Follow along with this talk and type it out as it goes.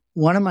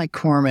one of my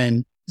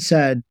corpsmen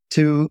said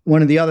to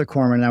one of the other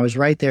corpsmen, I was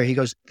right there, he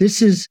goes, "This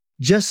is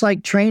just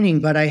like training,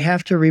 but I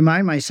have to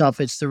remind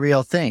myself it's the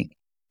real thing."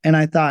 And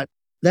I thought,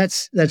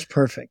 that's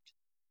perfect.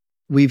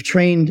 We've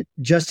trained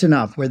just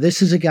enough where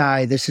this is a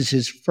guy, this is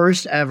his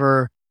first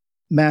ever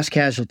mass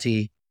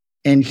casualty,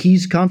 and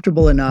he's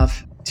comfortable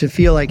enough to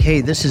feel like, hey,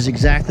 this is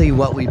exactly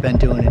what we've been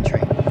doing in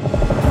training.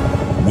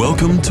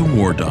 Welcome to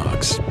War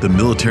Docs, the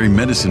military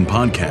medicine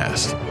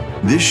podcast.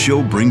 This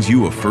show brings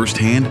you a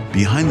firsthand,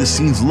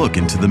 behind-the-scenes look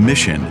into the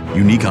mission,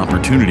 unique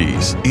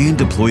opportunities, and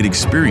deployed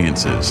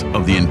experiences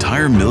of the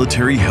entire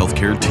military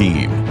healthcare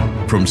team.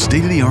 From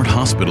state-of-the-art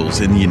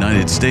hospitals in the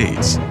United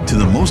States to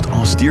the most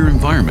austere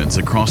environments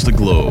across the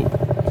globe,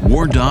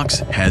 War Docs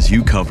has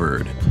you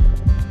covered.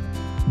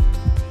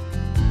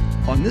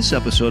 On this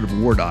episode of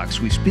War Docs,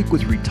 we speak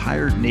with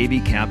retired Navy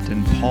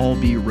Captain Paul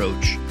B.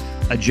 Roach,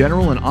 a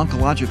general and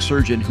oncologic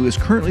surgeon who is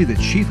currently the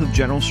chief of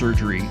general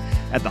surgery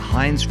at the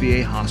Hines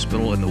VA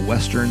Hospital in the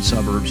western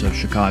suburbs of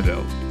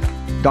Chicago.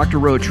 Dr.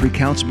 Roach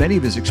recounts many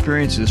of his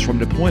experiences from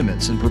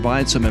deployments and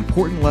provides some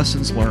important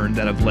lessons learned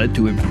that have led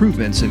to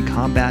improvements in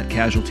combat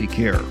casualty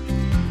care.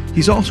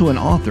 He's also an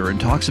author and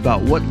talks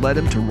about what led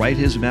him to write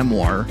his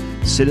memoir,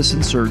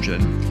 Citizen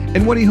Surgeon,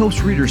 and what he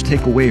hopes readers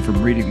take away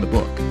from reading the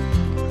book.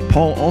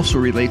 Paul also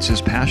relates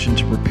his passion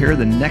to prepare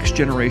the next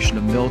generation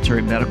of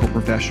military medical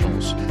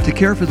professionals to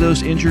care for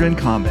those injured in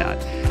combat,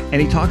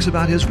 and he talks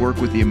about his work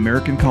with the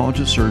American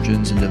College of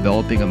Surgeons in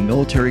developing a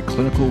military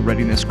clinical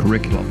readiness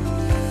curriculum.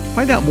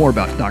 Find out more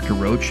about Dr.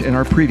 Roach and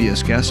our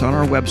previous guests on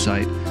our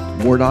website,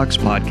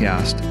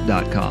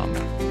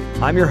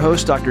 wardocspodcast.com. I'm your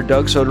host, Dr.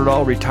 Doug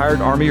Soderdahl,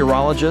 retired Army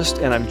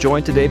urologist, and I'm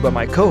joined today by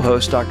my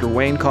co-host, Dr.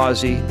 Wayne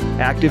Causey,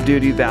 active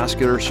duty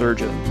vascular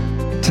surgeon.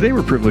 Today,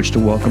 we're privileged to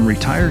welcome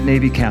retired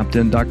Navy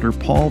Captain Dr.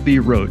 Paul B.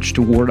 Roach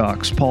to War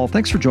Docs. Paul,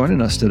 thanks for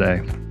joining us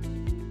today.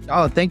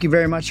 Oh, thank you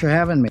very much for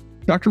having me.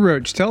 Dr.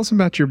 Roach, tell us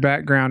about your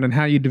background and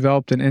how you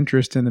developed an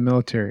interest in the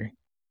military.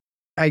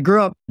 I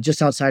grew up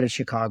just outside of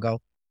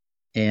Chicago,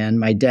 and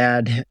my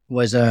dad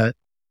was a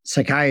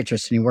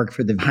psychiatrist, and he worked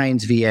for the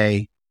Hines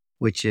VA,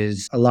 which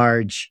is a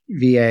large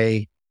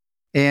VA.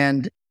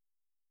 And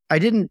I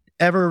didn't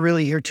ever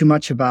really hear too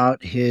much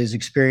about his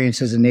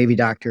experience as a Navy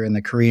doctor in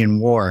the Korean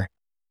War.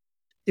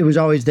 It was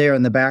always there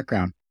in the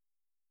background.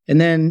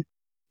 And then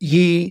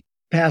he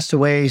passed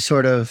away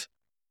sort of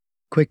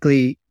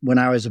quickly when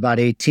I was about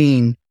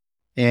 18.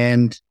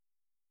 And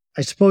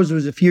I suppose it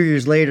was a few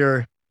years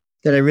later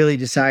that I really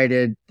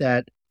decided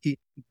that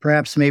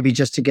perhaps maybe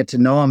just to get to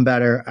know him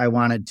better, I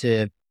wanted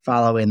to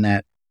follow in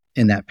that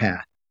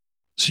path.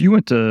 So you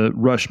went to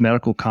Rush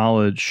Medical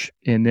College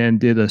and then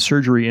did a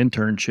surgery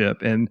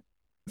internship. And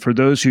for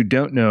those who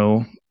don't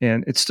know,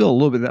 and it's still a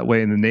little bit that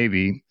way in the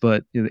Navy,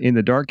 but in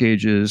the dark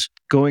ages,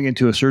 going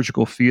into a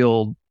surgical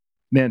field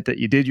meant that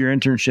you did your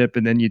internship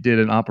and then you did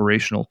an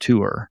operational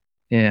tour.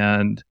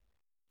 And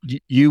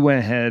you went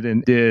ahead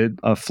and did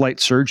a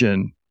flight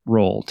surgeon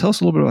role. Tell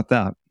us a little bit about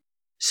that.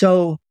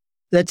 So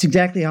that's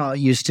exactly how it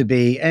used to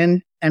be.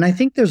 And I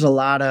think there's a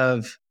lot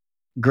of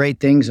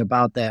great things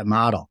about that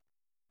model.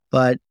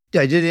 But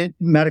I did it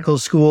medical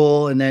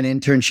school, and then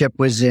internship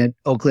was at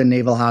Oakland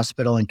Naval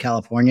Hospital in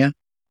California.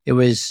 It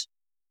was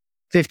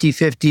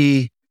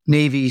 50-50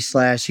 Navy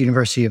 /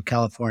 University of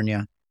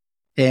California.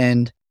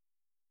 And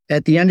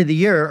at the end of the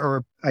year,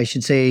 or I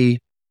should say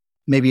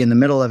maybe in the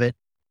middle of it,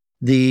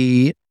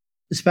 the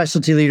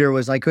specialty leader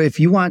was like, if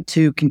you want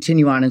to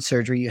continue on in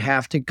surgery, you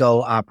have to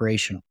go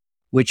operational,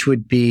 which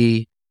would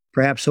be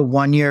perhaps a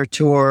 1-year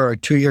tour or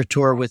 2-year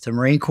tour with the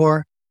Marine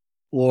Corps,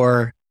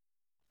 or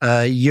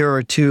a year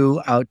or 2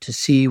 out to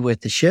sea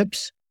with the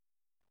ships,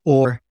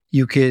 or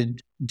you could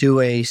do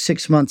a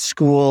 6-month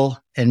school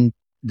and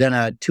then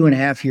a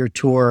 2.5-year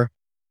tour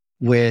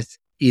with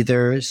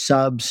either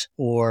subs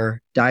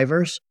or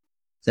divers.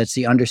 That's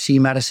the undersea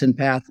medicine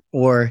path,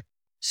 or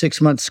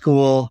 6-month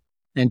school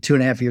and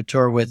 2.5-year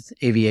tour with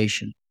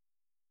aviation.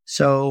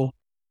 So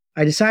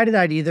I decided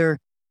I'd either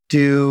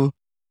do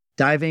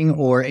diving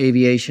or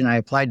aviation. I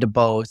applied to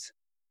both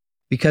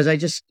because I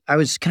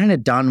was kind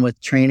of done with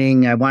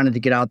training. I wanted to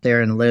get out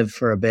there and live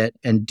for a bit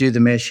and do the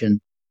mission.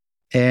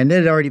 And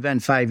it had already been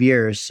 5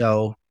 years,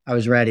 so I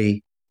was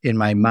ready in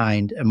my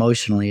mind,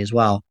 emotionally as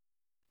well.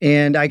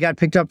 And I got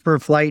picked up for a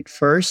flight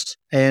first,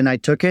 and I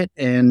took it.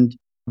 And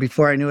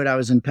before I knew it, I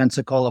was in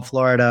Pensacola,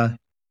 Florida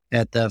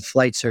at the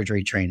flight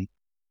surgery training.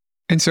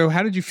 And so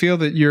how did you feel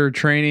that your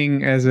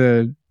training as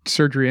a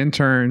surgery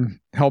intern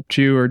helped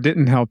you or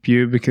didn't help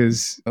you?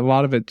 Because a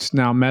lot of it's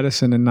now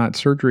medicine and not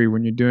surgery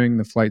when you're doing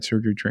the flight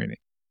surgery training.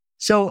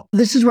 So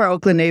this is where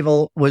Oakland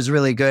Naval was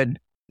really good.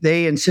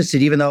 They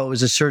insisted, even though it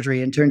was a surgery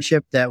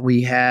internship, that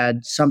we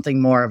had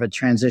something more of a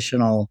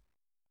transitional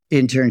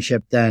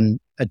internship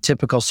than a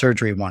typical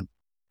surgery one.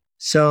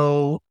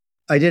 So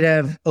I did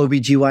have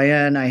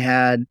OBGYN, I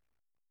had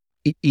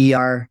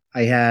ER,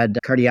 I had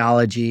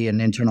cardiology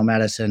and internal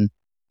medicine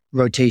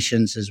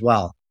rotations as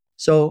well.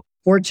 So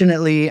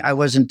fortunately, I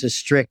wasn't a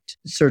strict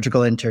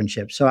surgical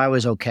internship, so I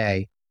was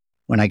okay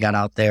when I got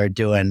out there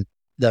doing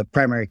the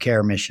primary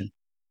care mission.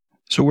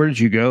 So where did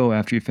you go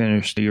after you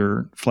finished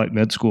your flight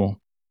med school?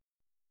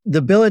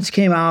 The billets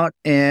came out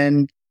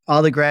and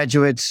all the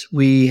graduates,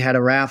 we had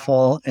a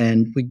raffle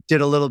and we did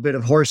a little bit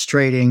of horse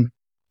trading.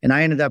 And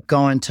I ended up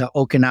going to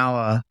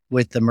Okinawa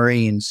with the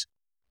Marines.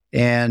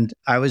 And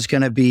I was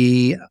going to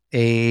be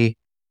a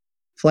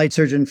flight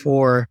surgeon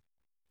for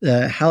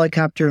the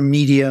helicopter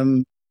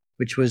medium,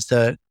 which was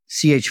the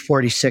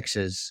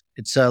CH-46s.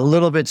 It's a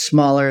little bit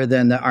smaller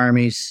than the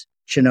Army's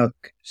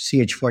Chinook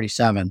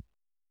CH-47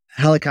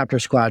 helicopter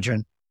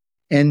squadron.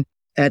 And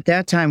at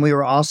that time, we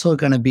were also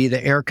going to be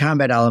the air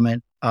combat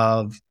element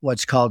of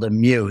what's called a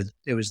MEU.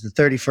 It was the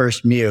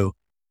 31st MEU.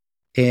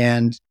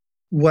 And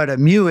what a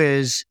MEU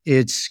is,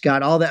 it's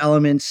got all the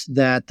elements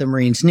that the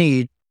Marines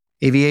need,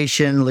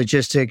 aviation,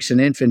 logistics, and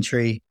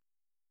infantry,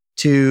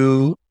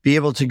 to be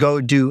able to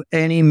go do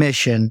any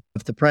mission.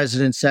 If the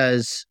president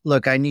says,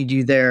 look, I need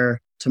you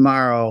there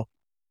tomorrow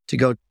to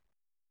go,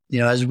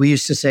 as we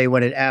used to say,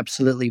 when it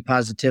absolutely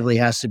positively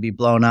has to be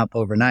blown up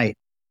overnight,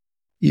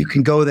 you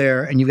can go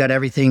there and you've got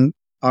everything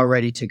all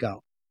ready to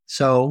go.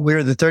 So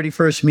we're the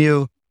 31st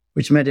MEU,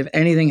 which meant if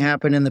anything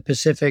happened in the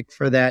Pacific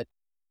for that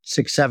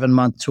 6-7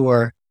 month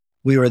tour,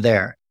 we were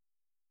there.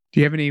 Do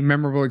you have any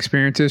memorable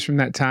experiences from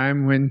that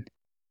time when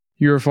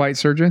you were a flight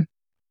surgeon?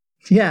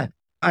 Yeah.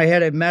 I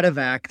had a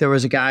medevac. There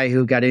was a guy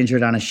who got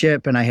injured on a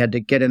ship and I had to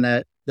get in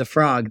the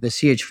Frog. The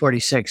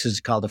CH-46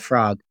 is called the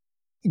Frog.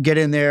 Get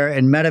in there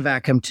and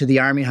medevac him to the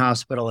Army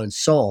hospital in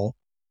Seoul.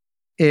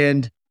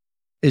 And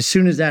as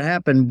soon as that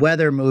happened,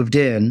 weather moved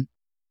in,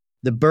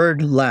 the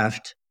bird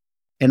left,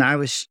 and I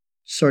was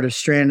sort of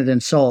stranded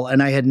in Seoul.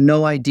 And I had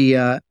no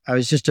idea. I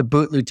was just a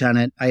boot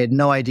lieutenant. I had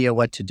no idea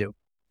what to do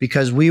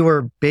because we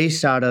were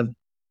based out of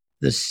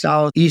the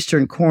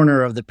southeastern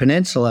corner of the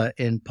peninsula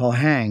in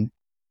Pohang.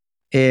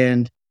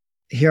 And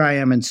here I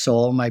am in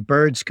Seoul. My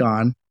bird's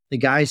gone. The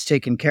guy's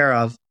taken care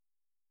of.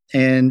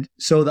 And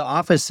so the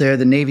office there,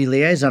 the Navy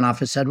liaison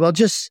office said, well,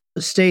 just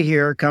stay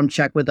here, come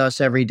check with us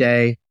every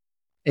day,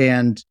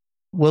 and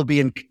we'll be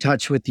in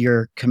touch with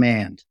your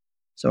command.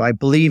 So I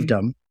believed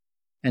him.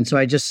 And so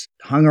I just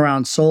hung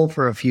around Seoul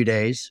for a few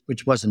days,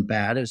 which wasn't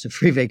bad. It was a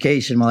free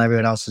vacation while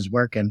everyone else is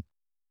working.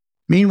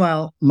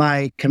 Meanwhile,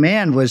 my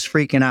command was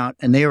freaking out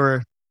and they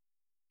were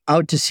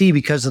out to sea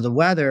because of the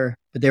weather,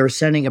 but they were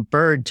sending a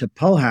bird to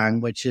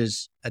Pohang, which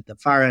is at the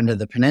far end of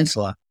the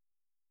peninsula,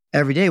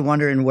 every day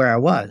wondering where I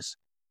was.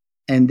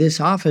 And this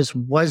office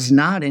was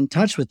not in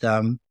touch with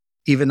them,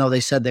 even though they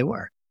said they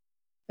were.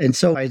 And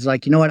so I was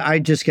like, you know what? I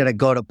just got to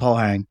go to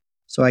Pohang.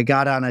 So I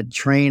got on a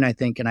train, I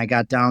think, and I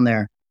got down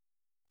there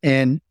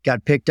and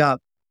got picked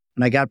up.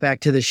 And I got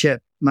back to the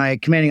ship. My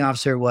commanding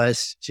officer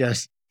was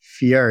just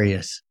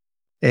furious.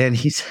 And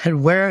he said,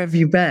 where have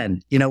you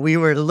been? We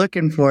were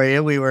looking for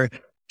you. We were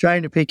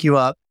trying to pick you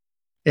up.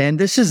 And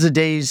this is the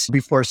days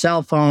before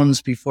cell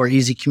phones, before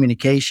easy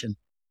communication.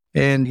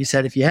 And he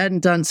said, if you hadn't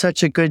done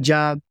such a good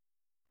job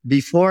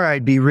before,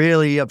 I'd be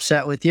really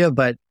upset with you.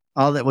 But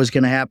all that was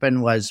going to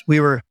happen was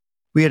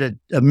we had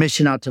a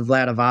mission out to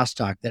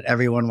Vladivostok that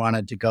everyone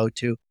wanted to go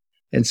to.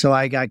 And so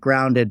I got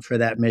grounded for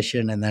that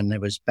mission. And then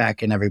it was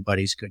back in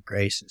everybody's good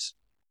graces.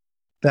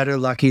 Better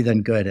lucky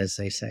than good, as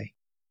they say.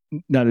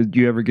 Now, did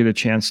you ever get a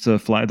chance to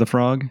fly the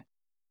Frog?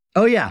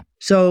 Oh, yeah.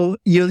 So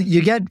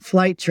you get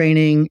flight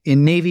training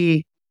in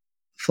Navy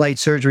flight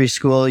surgery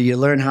school. You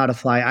learn how to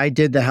fly. I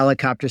did the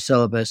helicopter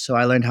syllabus, so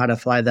I learned how to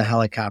fly the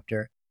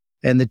helicopter.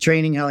 And the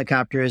training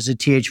helicopter is a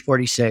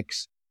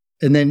TH-46.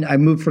 And then I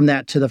moved from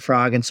that to the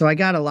Frog. And so I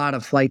got a lot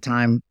of flight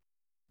time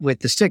with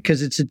the stick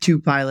because it's a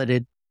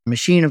 2-piloted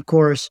machine, of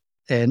course.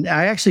 And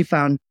I actually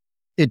found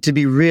it to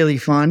be really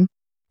fun.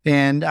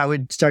 And I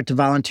would start to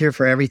volunteer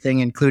for everything,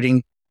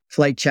 including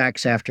flight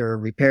checks after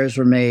repairs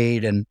were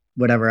made and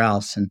whatever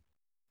else. And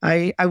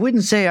I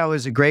wouldn't say I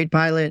was a great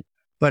pilot,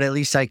 but at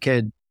least I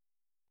could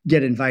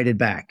get invited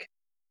back.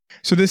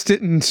 So this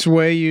didn't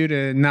sway you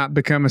to not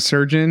become a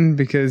surgeon,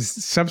 because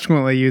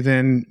subsequently you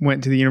then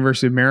went to the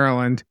University of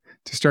Maryland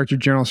to start your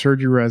general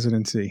surgery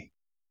residency.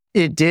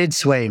 It did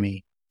sway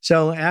me.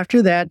 So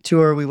after that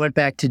tour, we went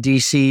back to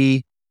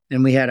DC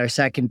and we had our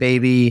second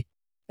baby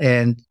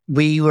and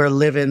we were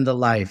living the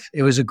life.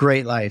 It was a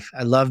great life.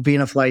 I loved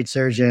being a flight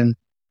surgeon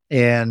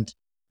and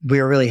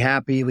we were really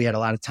happy. We had a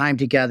lot of time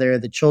together.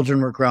 The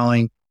children were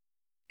growing.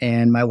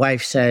 And my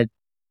wife said,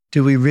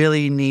 do we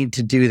really need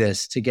to do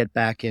this to get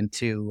back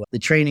into the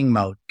training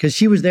mode? Because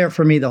she was there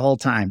for me the whole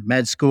time,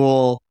 med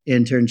school,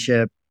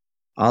 internship,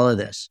 all of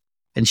this.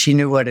 And she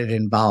knew what it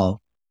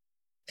involved.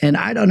 And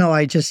I don't know,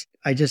 I just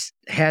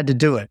had to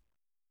do it.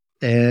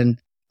 And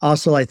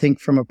also, I think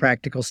from a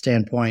practical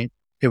standpoint,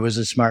 it was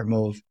a smart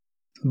move.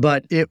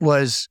 But it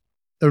was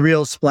a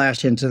real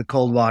splash into the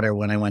cold water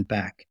when I went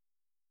back.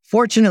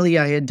 Fortunately,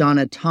 I had done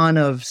a ton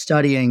of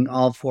studying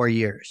all 4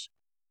 years.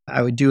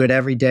 I would do it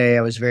every day.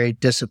 I was very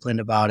disciplined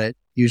about it,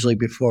 usually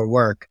before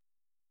work.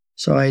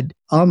 So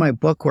all my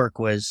book work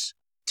was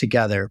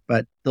together.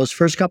 But those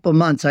first couple of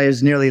months, I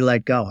was nearly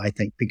let go, I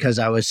think, because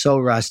I was so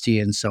rusty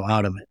and so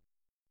out of it.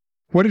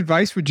 What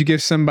advice would you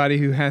give somebody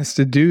who has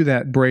to do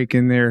that break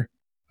in their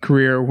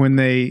career when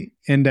they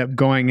end up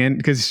going in?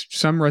 Because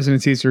some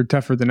residencies are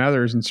tougher than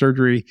others, and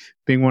surgery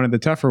being one of the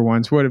tougher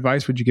ones. What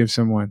advice would you give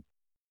someone?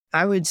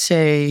 I would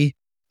say,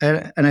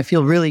 and I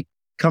feel really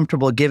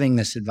comfortable giving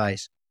this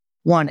advice.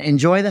 One,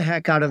 enjoy the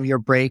heck out of your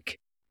break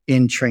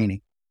in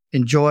training.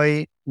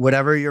 Enjoy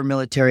whatever your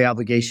military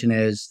obligation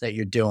is that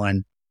you're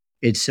doing.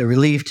 It's a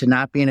relief to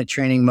not be in a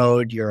training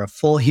mode. You're a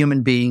full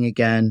human being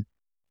again,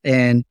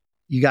 and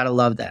you got to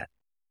love that.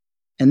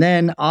 And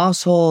then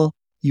also,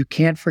 you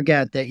can't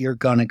forget that you're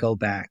going to go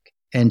back.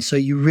 And so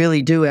you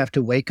really do have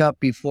to wake up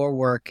before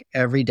work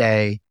every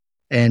day,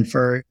 and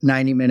for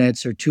 90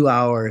 minutes or 2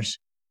 hours,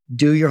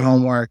 do your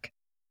homework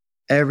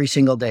every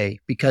single day,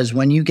 because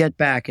when you get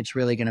back, it's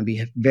really going to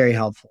be very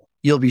helpful.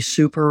 You'll be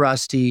super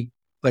rusty,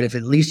 but if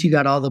at least you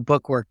got all the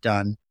book work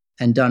done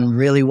and done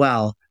really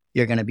well,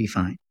 you're going to be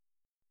fine.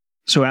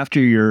 So after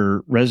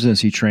your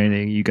residency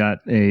training, you got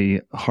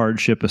a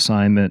hardship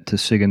assignment to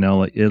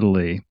Sigonella,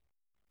 Italy.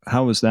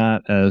 How was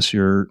that as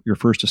your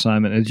first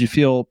assignment? And did you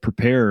feel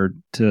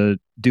prepared to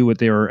do what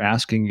they were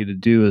asking you to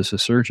do as a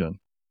surgeon?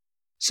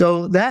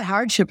 So that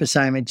hardship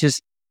assignment,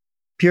 just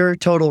pure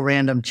total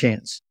random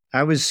chance.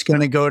 I was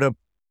going to go to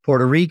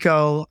Puerto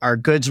Rico. Our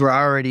goods were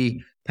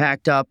already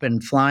packed up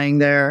and flying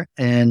there.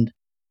 And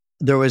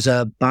there was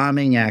a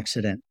bombing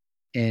accident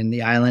in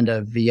the island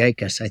of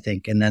FACS, I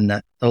think. And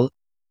then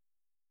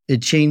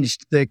it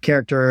changed the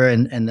character,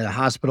 and the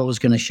hospital was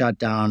going to shut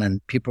down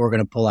and people were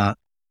going to pull out.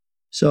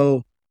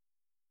 So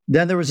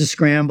then there was a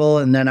scramble,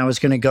 and then I was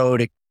going to go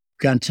to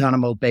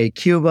Guantanamo Bay,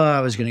 Cuba.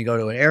 I was going to go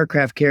to an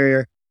aircraft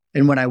carrier.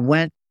 And when I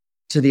went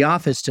to the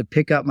office to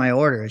pick up my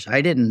orders,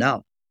 I didn't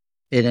know.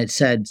 And it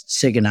said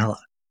Sigonella.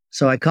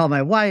 So I called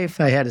my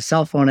wife. I had a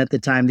cell phone at the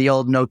time, the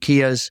old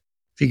Nokias,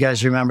 if you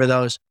guys remember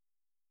those.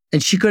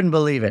 And she couldn't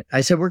believe it.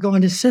 I said, we're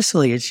going to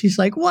Sicily. And she's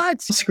like,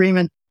 what?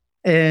 Screaming.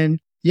 And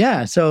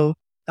yeah, so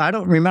I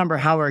don't remember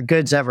how our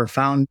goods ever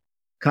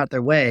caught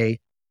their way.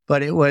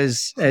 But it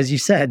was, as you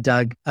said,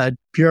 Doug, a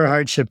pure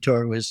hardship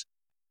tour.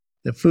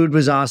 The food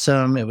was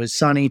awesome. It was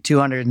sunny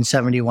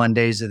 271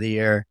 days of the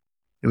year.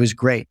 It was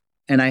great.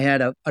 And I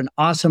had an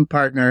awesome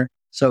partner.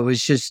 So it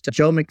was just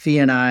Joe McPhee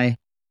and I,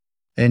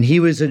 and he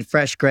was a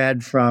fresh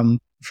grad from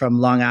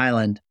Long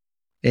Island.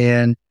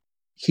 And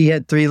he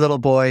had 3 little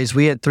boys.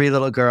 We had 3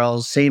 little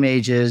girls, same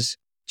ages.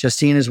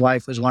 Justine, his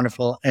wife, was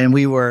wonderful. And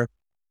we were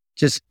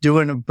just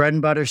doing a bread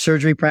and butter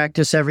surgery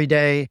practice every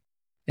day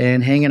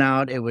and hanging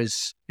out. It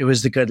was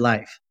the good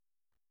life.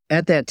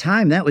 At that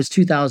time, that was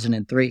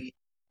 2003.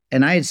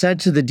 And I had said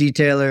to the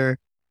detailer,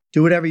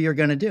 do whatever you're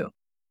going to do.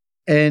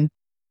 And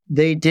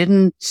they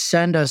didn't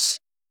send us,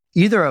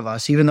 either of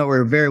us, even though we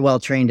were very well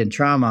trained in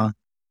trauma,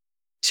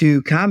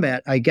 to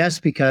combat, I guess,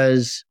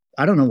 because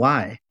I don't know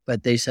why,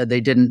 but they said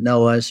they didn't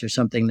know us or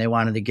something. They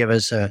wanted to give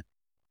us a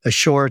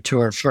shore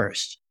tour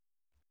first.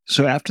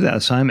 So after that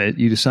assignment,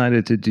 you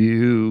decided to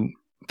do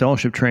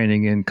fellowship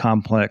training in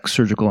complex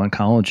surgical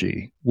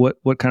oncology. What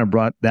kind of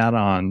brought that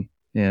on,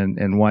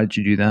 and why did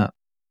you do that?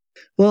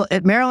 Well,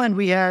 at Maryland,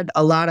 we had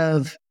a lot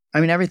of,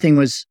 everything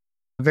was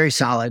very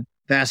solid.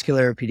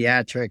 Vascular,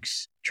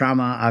 pediatrics,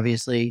 trauma,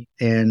 obviously.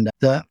 And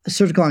the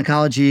surgical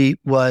oncology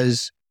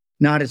was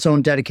not its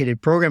own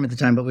dedicated program at the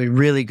time, but we had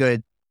really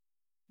good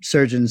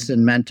surgeons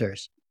and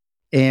mentors.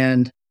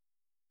 And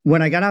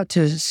when I got out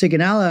to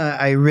Sigonella,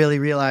 I really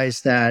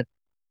realized that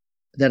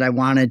I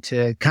wanted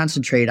to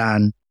concentrate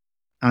on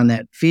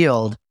that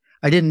field.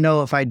 I didn't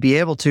know if I'd be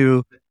able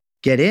to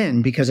get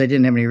in because I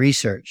didn't have any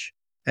research.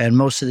 And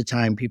most of the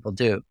time people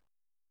do.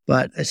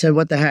 But I said,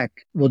 what the heck?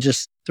 We'll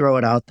just throw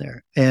it out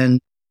there. And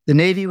the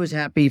Navy was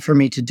happy for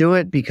me to do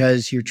it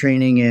because you're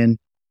training in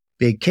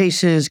big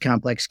cases,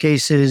 complex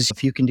cases.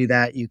 If you can do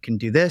that, you can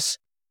do this.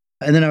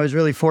 And then I was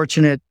really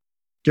fortunate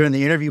during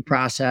the interview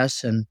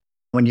process. And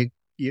when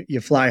you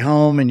fly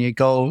home and you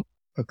go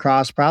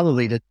across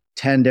probably to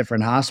 10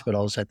 different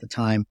hospitals at the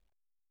time,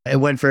 it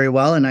went very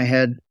well. And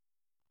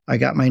I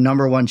got my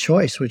number one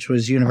choice, which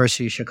was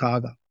University of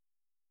Chicago.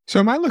 So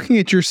am I looking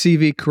at your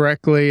CV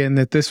correctly in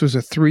that this was a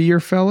 3-year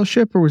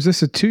fellowship, or was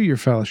this a 2-year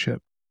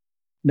fellowship?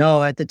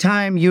 No, at the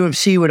time, U of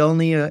C would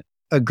only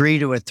agree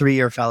to a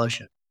 3-year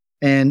fellowship.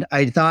 And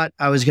I thought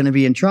I was going to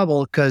be in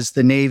trouble because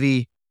the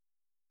Navy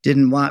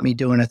didn't want me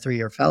doing a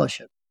 3-year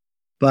fellowship.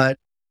 But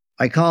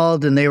I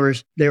called and they were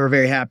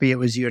very happy. It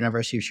was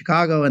University of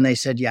Chicago. And they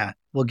said, yeah,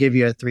 we'll give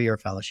you a 3-year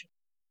fellowship.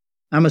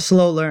 I'm a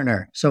slow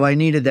learner, so I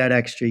needed that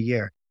extra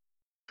year.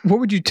 What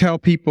would you tell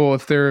people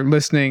if they're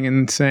listening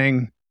and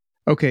saying,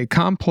 okay,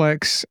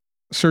 complex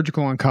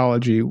surgical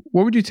oncology,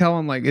 what would you tell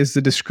them is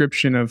the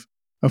description of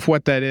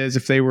what that is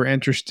if they were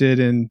interested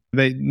in,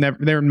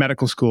 they're in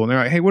medical school and they're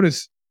like, hey, what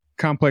is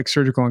complex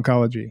surgical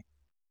oncology?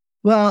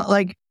 Well,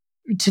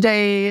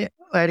 today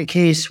I had a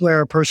case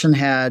where a person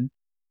had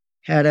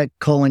a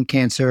colon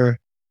cancer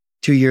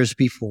 2 years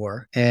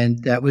before,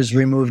 and that was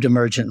removed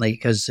emergently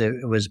because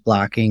it was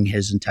blocking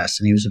his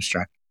intestine. He was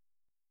obstructed.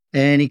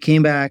 And he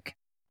came back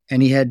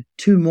and he had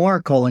 2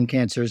 more colon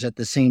cancers at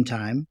the same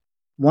time,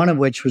 one of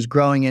which was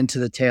growing into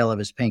the tail of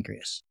his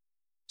pancreas.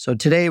 So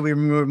today we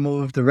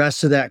removed the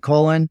rest of that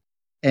colon,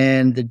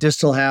 and the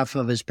distal half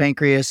of his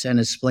pancreas and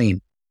his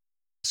spleen.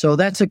 So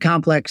that's a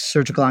complex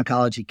surgical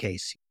oncology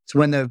case. It's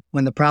when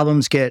the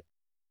problems get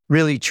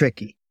really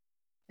tricky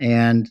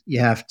and you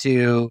have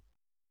to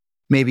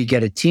maybe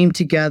get a team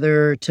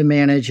together to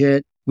manage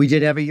it. We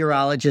did have a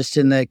urologist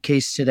in the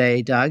case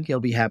today, Doug, you'll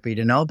be happy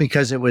to know,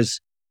 because it was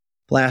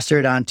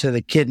plastered onto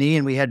the kidney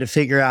and we had to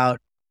figure out,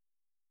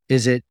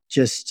 is it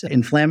just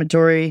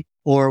inflammatory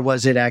or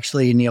was it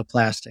actually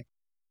neoplastic?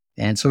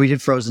 And so we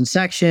did frozen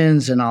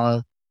sections and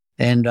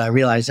I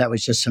realized that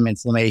was just some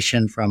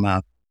inflammation from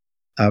a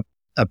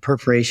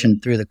perforation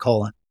through the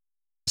colon.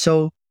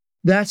 So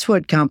that's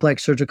what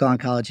complex surgical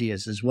oncology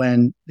is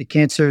when the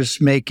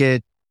cancers make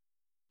it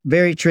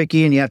very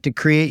tricky and you have to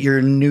create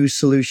your new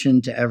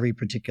solution to every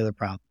particular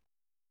problem.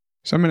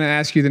 So I'm going to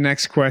ask you the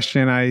next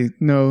question. I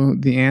know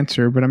the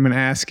answer, but I'm going to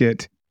ask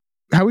it.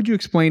 How would you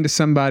explain to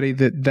somebody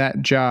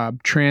that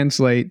job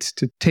translates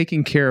to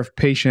taking care of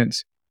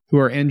patients who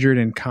are injured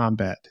in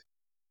combat?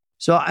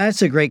 So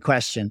that's a great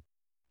question.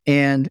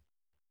 And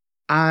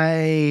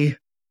I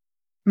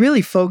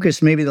really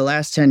focused maybe the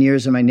last 10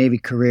 years of my Navy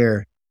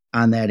career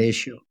on that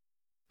issue,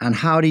 on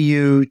how do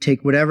you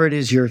take whatever it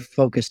is you're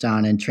focused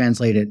on and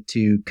translate it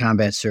to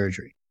combat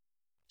surgery.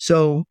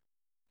 So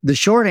the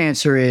short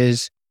answer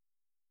is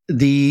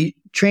the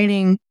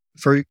training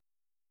for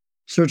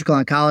surgical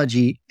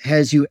oncology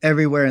has you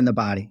everywhere in the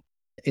body,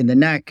 in the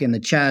neck, in the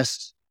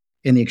chest,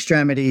 in the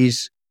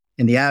extremities,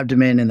 in the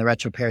abdomen, in the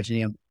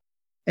retroperitoneum.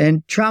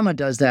 And trauma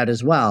does that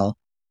as well.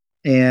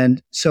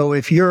 And so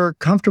if you're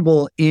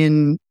comfortable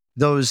in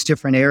those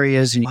different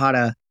areas and how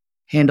to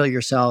handle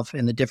yourself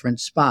in the different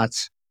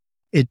spots,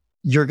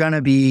 you're going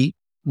to be,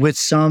 with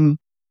some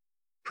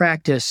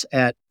practice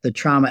at the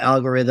trauma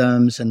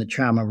algorithms and the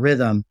trauma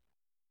rhythm,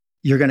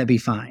 you're going to be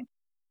fine.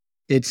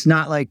 It's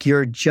not like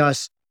you're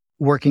just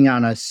working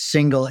on a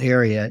single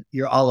area.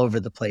 You're all over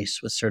the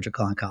place with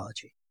surgical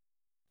oncology.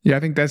 Yeah,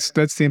 I think that's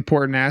the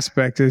important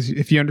aspect is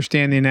if you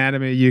understand the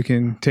anatomy, you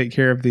can take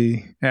care of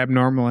the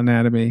abnormal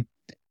anatomy.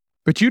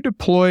 But you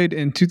deployed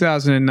in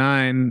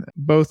 2009,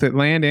 both at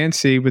land and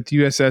sea with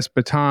USS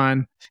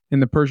Bataan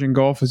in the Persian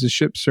Gulf as a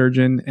ship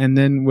surgeon, and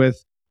then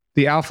with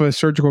the Alpha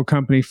Surgical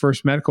Company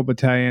 1st Medical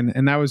Battalion,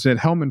 and that was at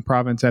Helmand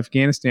Province,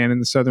 Afghanistan, in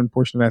the southern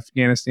portion of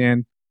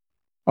Afghanistan,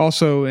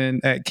 also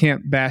at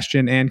Camp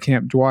Bastion and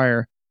Camp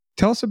Dwyer.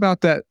 Tell us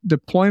about that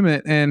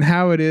deployment and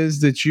how it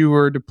is that you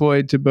were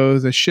deployed to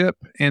both a ship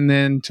and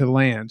then to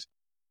land.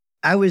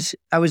 I was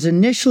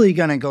initially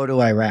going to go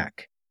to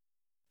Iraq,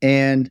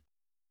 and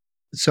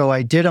so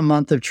I did a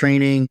month of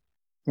training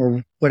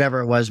or whatever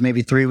it was,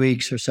 maybe 3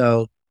 weeks or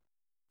so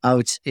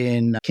out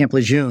in Camp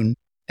Lejeune,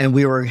 and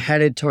we were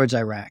headed towards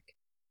Iraq.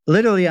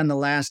 Literally on the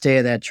last day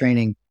of that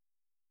training,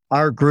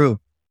 our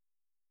group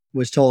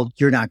was told,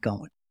 you're not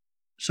going,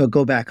 so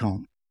go back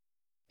home.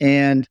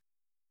 And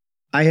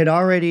I had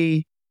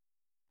already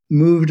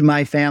moved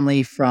my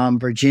family from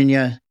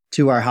Virginia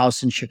to our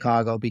house in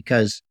Chicago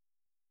because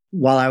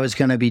while I was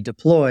going to be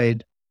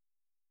deployed,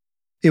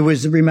 it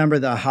was, remember,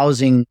 the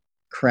housing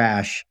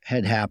crash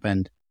had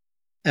happened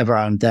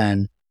around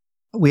then.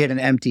 We had an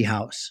empty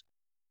house.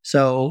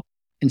 So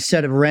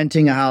instead of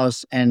renting a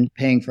house and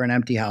paying for an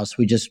empty house,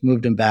 we just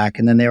moved them back,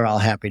 and then they were all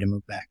happy to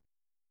move back.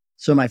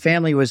 So my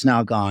family was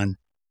now gone,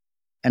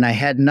 and I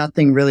had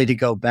nothing really to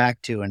go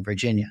back to in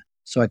Virginia.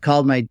 So I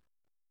called my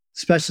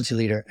specialty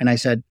leader and I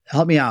said,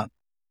 help me out.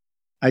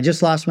 I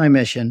just lost my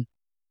mission.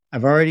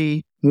 I've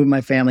already moved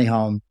my family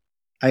home.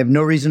 I have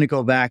no reason to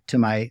go back to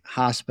my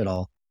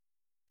hospital.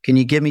 Can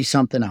you give me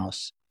something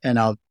else? And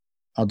I'll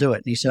do it.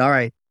 And he said, all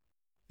right,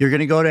 you're going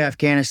to go to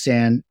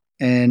Afghanistan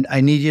and I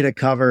need you to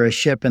cover a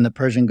ship in the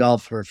Persian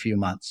Gulf for a few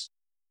months.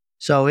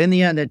 So in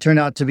the end, it turned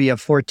out to be a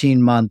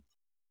 14-month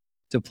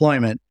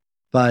deployment,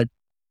 but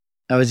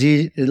I was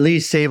at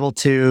least able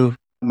to,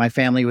 my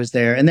family was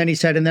there. And then he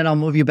said, and then I'll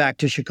move you back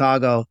to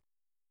Chicago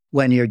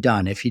when you're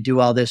done. If you do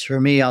all this for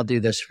me, I'll do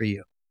this for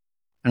you.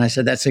 And I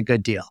said, that's a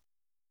good deal.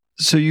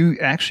 So you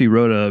actually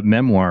wrote a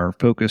memoir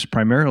focused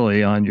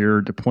primarily on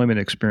your deployment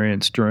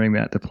experience during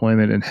that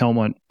deployment in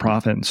Helmand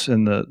Province.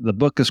 And the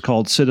book is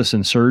called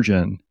Citizen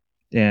Surgeon.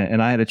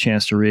 And I had a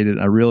chance to read it.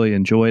 I really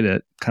enjoyed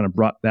it. Kind of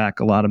brought back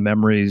a lot of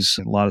memories,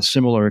 a lot of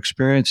similar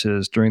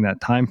experiences during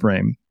that time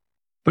frame.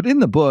 But in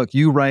the book,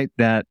 you write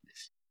that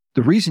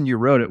the reason you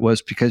wrote it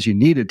was because you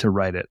needed to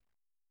write it.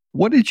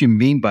 What did you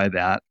mean by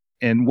that?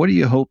 And what do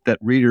you hope that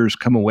readers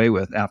come away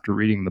with after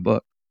reading the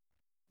book?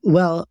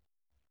 Well,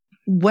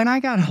 when I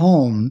got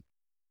home,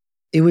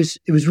 it was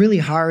really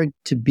hard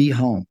to be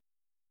home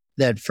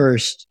that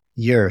first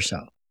year or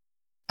so.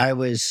 I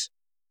was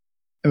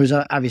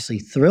obviously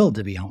thrilled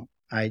to be home.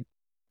 I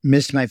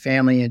missed my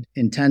family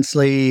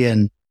intensely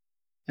and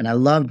I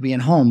loved being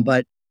home,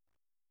 but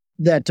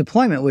that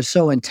deployment was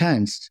so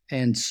intense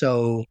and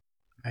so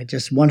I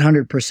just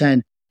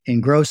 100%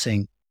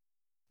 engrossing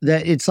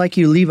that it's like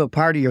you leave a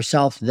part of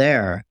yourself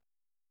there.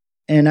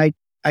 And I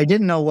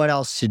didn't know what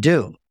else to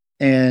do.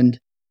 And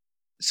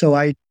so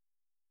I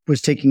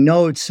was taking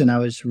notes and I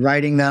was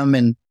writing them,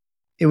 and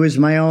it was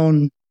my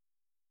own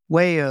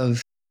way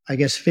of, I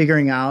guess,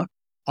 figuring out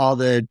all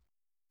the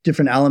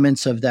different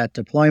elements of that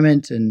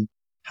deployment and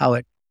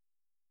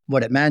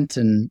what it meant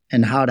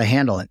and how to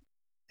handle it.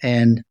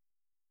 And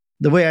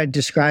the way I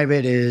describe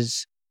it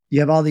is you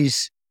have all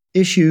these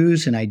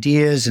issues and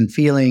ideas and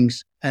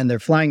feelings, and they're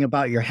flying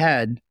about your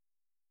head.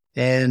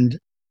 And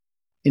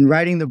in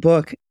writing the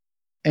book,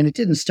 and it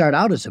didn't start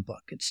out as a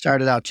book, it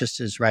started out just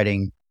as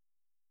writing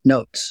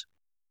notes.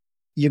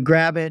 You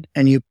grab it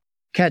and you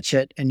catch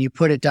it and you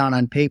put it down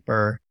on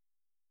paper,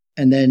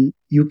 and then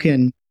you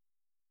can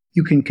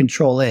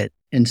control it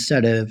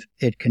instead of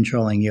it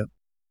controlling you.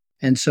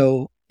 And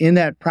so in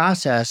that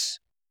process,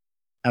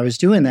 I was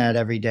doing that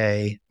every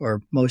day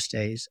or most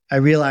days. I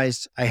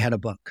realized I had a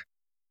book,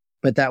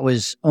 but that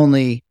was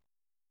only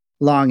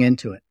long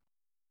into it.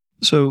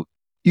 So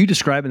you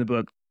describe in the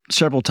book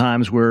several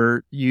times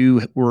where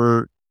you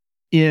were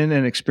in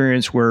an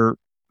experience where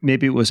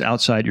maybe it was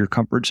outside your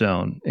comfort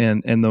zone.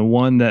 And the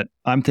one that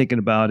I'm thinking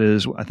about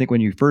is, I think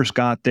when you first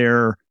got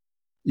there,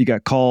 you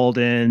got called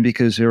in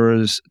because there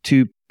was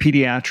 2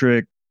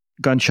 pediatric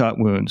gunshot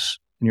wounds.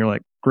 And you're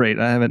like, great,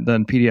 I haven't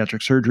done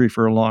pediatric surgery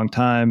for a long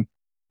time.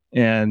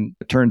 And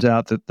it turns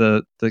out that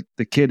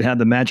the kid had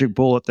the magic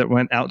bullet that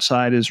went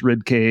outside his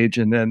rib cage,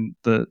 and then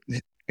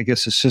I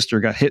guess his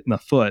sister got hit in the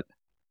foot.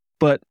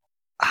 But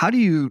how do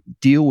you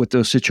deal with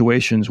those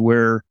situations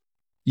where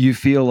you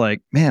feel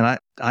like, man,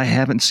 I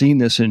haven't seen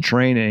this in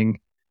training,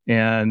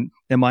 and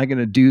am I going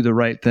to do the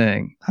right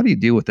thing? How do you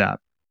deal with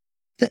that?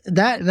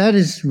 That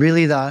is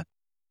really the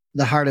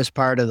hardest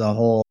part of the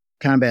whole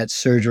combat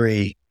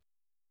surgery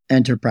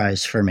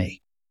enterprise for me.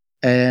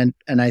 And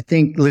I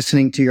think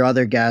listening to your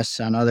other guests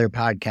on other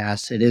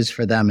podcasts, it is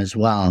for them as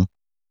well.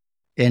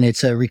 And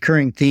it's a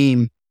recurring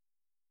theme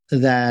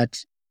that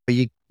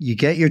you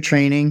get your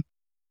training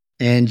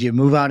and you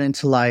move out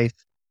into life,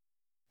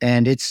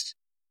 and it's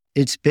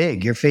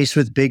big. You're faced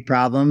with big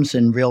problems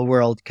and real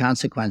world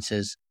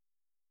consequences.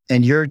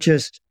 And you're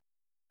just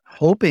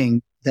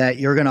hoping that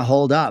you're going to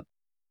hold up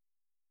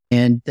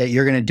and that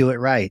you're going to do it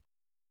right.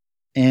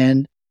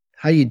 And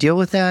how you deal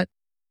with that,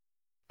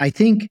 I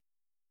think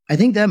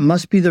that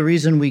must be the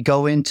reason we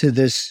go into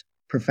this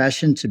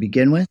profession to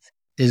begin with,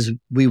 is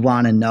we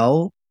want to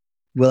know,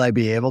 will I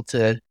be able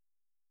to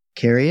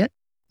carry it?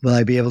 Will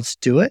I be able to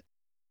do it?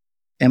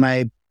 Am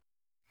I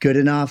good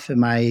enough?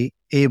 Am I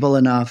able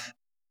enough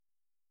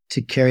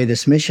to carry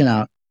this mission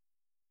out?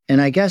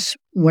 And I guess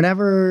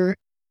whenever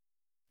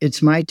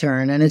it's my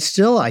turn, and I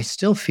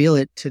still feel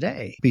it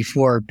today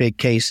before big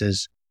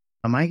cases,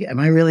 am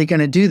I really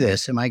going to do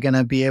this? Am I going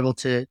to be able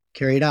to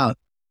carry it out?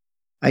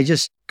 I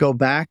just go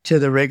back to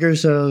the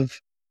rigors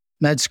of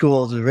med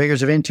school, the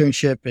rigors of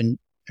internship and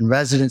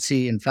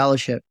residency and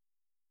fellowship,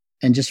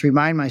 and just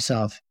remind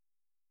myself,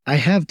 I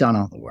have done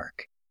all the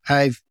work.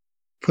 I've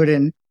put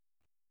in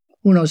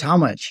who knows how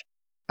much.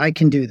 I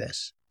can do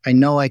this. I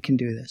know I can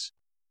do this.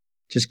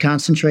 Just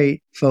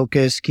concentrate,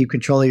 focus, keep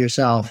control of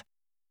yourself,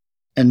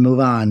 and move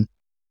on,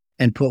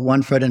 and put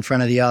one foot in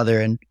front of the other,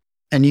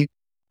 and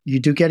you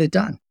do get it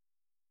done.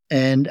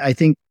 And I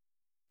think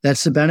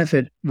that's the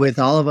benefit with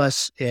all of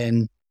us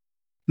in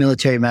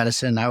military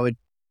medicine. I would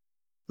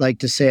like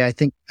to say, I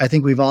think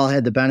we've all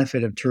had the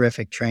benefit of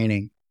terrific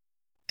training.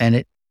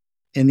 And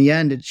in the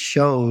end, it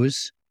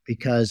shows,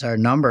 because our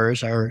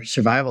numbers, our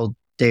survival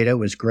data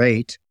was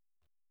great,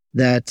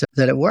 that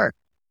it worked.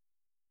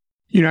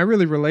 You know, I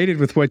really related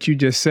with what you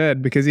just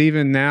said, because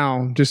even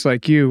now, just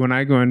like you, when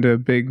I go into a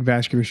big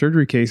vascular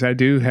surgery case, I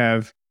do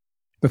have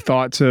the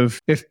thoughts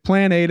of, if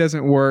plan A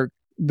doesn't work,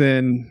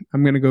 then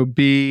I'm going to go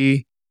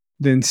B,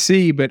 then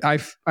C. But I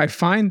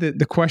find that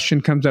the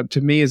question comes up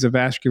to me as a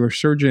vascular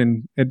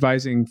surgeon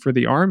advising for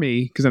the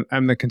Army, because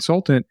I'm the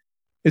consultant,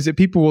 is that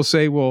people will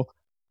say, well,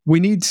 we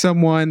need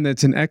someone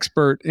that's an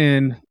expert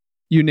in,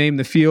 you name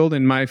the field,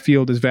 and my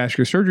field is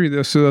vascular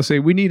surgery. So they'll say,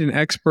 we need an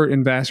expert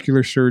in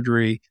vascular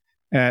surgery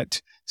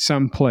at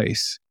some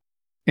place.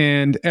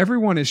 And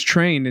everyone is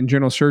trained in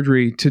general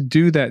surgery to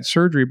do that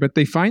surgery, but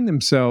they find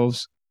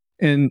themselves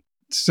in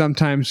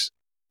sometimes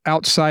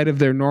outside of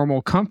their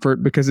normal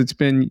comfort, because it's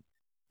been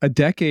a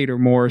decade or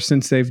more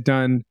since they've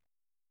done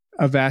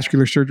a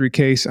vascular surgery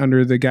case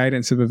under the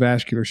guidance of a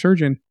vascular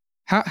surgeon.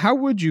 How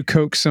would you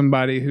coax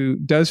somebody who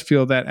does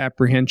feel that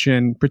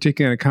apprehension,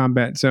 particularly in a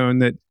combat zone,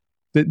 that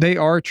they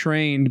are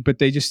trained, but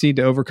they just need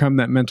to overcome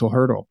that mental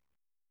hurdle?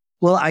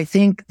 Well, I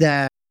think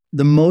that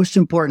the most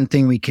important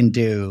thing we can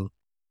do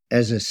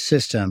as a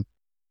system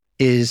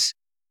is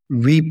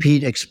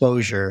repeat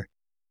exposure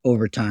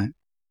over time.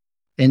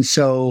 And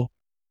so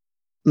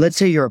let's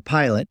say you're a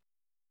pilot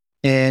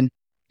and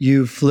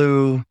you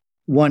flew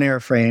one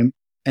airframe,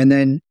 and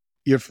then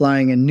you're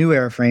flying a new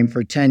airframe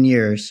for 10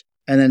 years.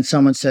 And then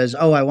someone says,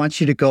 oh, I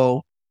want you to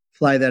go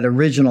fly that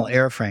original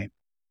airframe.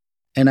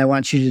 And I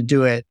want you to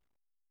do it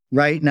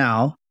right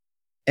now.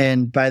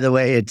 And by the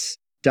way, it's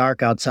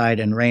dark outside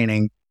and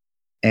raining,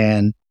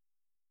 and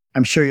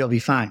I'm sure you'll be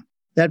fine.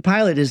 That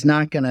pilot is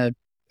not going to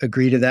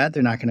agree to that.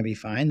 They're not going to be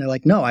fine. They're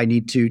like, no, I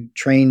need to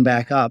train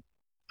back up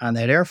on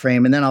that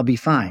airframe, and then I'll be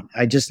fine.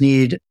 I just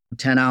need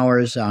 10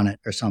 hours on it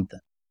or something.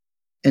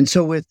 And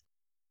so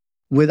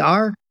with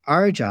our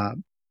job,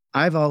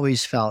 I've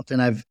always felt,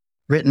 and I've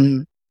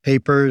written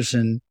papers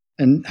and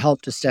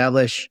helped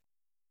establish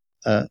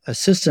a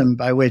system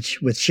by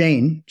which, with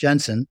Shane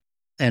Jensen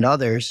and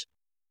others,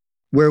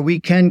 where we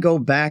can go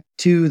back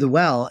to the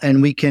well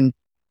and we can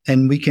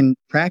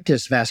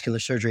practice vascular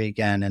surgery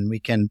again. And we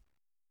can,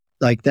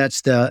 like,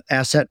 that's the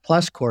Asset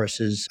Plus course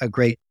is a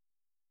great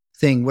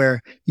thing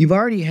where you've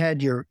already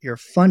had your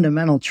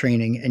fundamental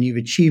training and you've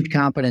achieved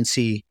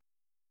competency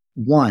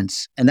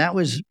once. And that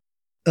was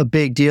a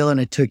big deal and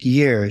it took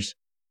years.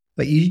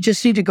 But you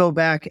just need to go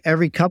back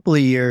every couple of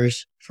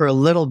years for a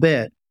little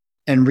bit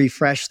and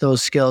refresh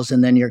those skills,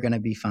 and then you're going to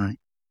be fine.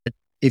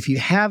 If you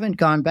haven't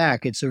gone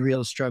back, it's a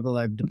real struggle.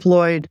 I've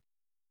deployed.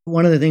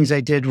 One of the things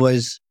I did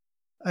was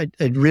I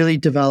really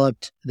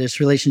developed this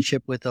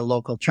relationship with a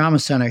local trauma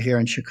center here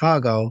in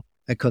Chicago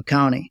at Cook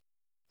County.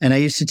 And I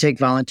used to take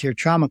volunteer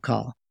trauma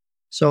call.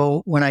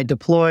 So when I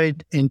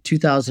deployed in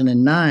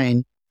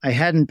 2009, I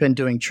hadn't been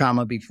doing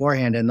trauma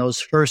beforehand, and those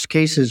first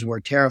cases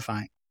were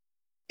terrifying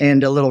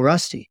and a little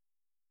rusty.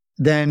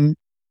 Then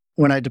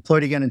when I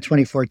deployed again in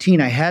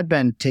 2014, I had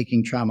been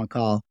taking trauma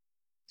call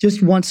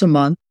just once a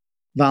month,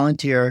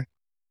 volunteer,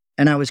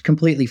 and I was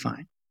completely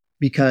fine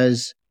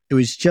because it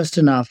was just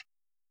enough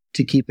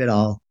to keep it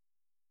all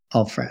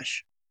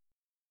fresh.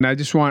 And I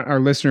just want our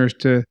listeners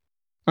to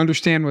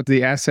understand what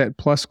the Asset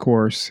Plus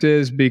course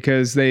is,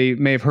 because they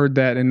may have heard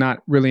that and not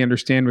really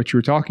understand what you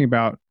were talking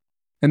about.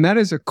 And that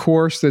is a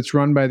course that's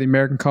run by the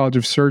American College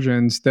of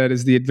Surgeons that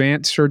is the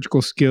Advanced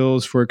Surgical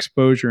Skills for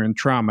Exposure and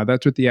Trauma.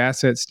 That's what the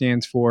ASSET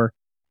stands for.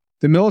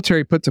 The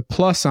military puts a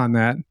plus on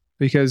that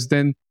because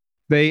then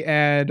they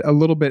add a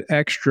little bit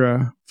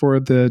extra for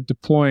the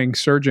deploying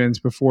surgeons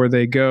before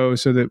they go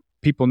so that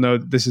people know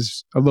that this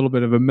is a little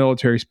bit of a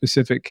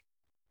military-specific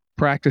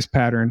practice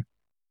pattern.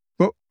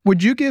 But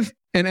would you give,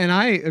 and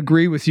I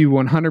agree with you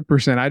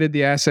 100%. I did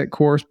the ASSET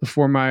course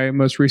before my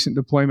most recent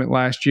deployment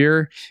last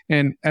year.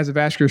 And as a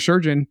vascular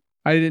surgeon,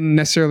 I didn't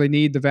necessarily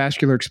need the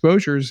vascular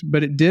exposures,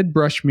 but it did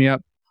brush me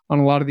up on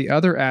a lot of the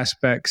other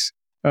aspects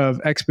of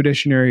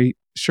expeditionary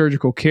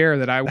surgical care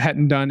that I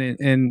hadn't done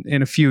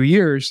in a few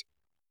years.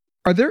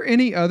 Are there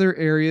any other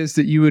areas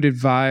that you would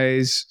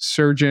advise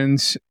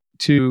surgeons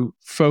to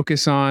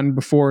focus on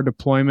before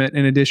deployment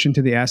in addition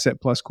to the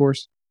Asset Plus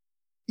course?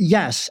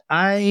 Yes,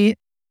 I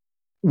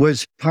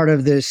was part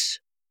of this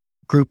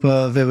group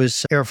of, it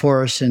was Air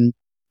Force and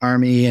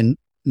Army and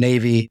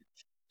Navy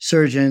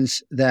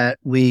surgeons that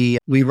we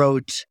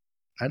wrote,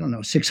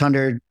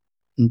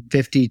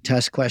 650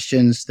 test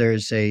questions.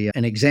 There's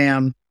an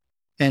exam,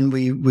 and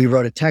we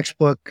wrote a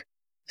textbook,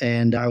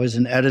 and I was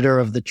an editor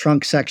of the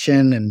trunk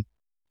section and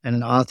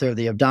an author of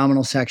the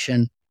abdominal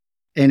section.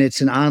 And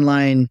it's an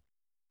online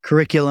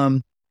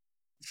curriculum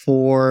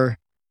for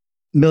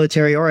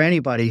military or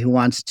anybody who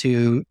wants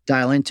to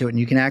dial into it. And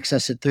you can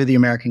access it through the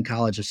American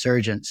College of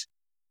Surgeons.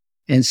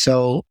 And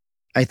so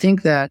I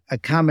think that a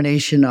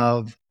combination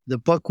of the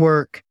book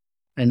work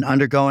and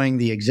undergoing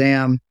the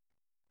exam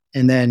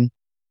and then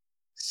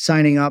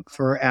signing up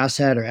for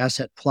Asset or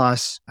Asset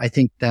Plus, I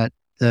think that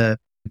the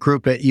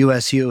group at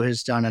USU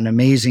has done an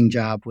amazing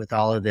job with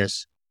all of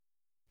this,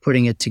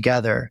 putting it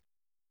together.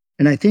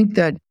 And I think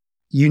that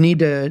you need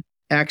to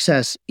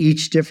access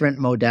each different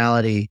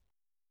modality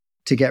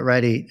to get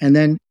ready. And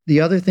then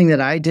the other thing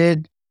that I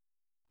did,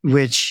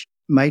 which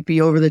might be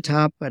over the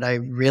top, but I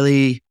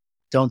really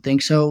don't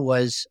think so,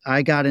 was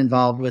I got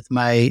involved with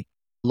my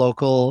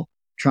local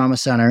trauma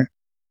center,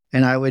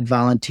 and I would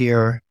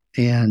volunteer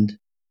and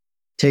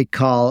take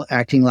call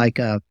acting like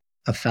a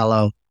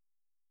fellow,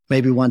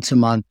 maybe once a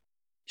month,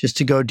 just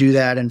to go do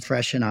that and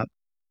freshen up.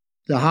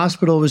 The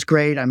hospital was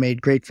great. I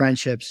made great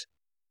friendships.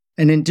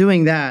 And in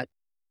doing that,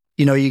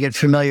 you get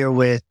familiar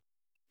with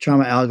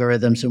trauma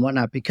algorithms and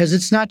whatnot, because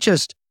it's not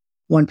just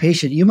one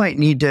patient. You might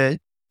need to,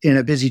 in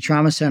a busy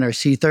trauma center,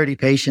 see 30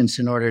 patients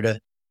in order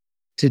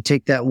to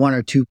take that one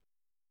or two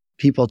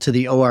people to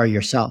the OR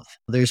yourself.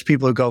 There's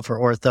people who go for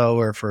ortho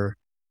or for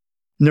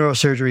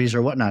neurosurgeries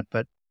or whatnot,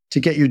 but to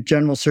get your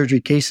general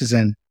surgery cases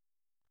in,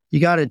 you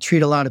got to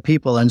treat a lot of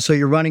people. And so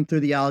you're running through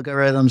the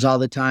algorithms all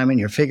the time and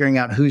you're figuring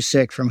out who's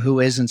sick from who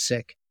isn't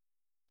sick.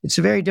 It's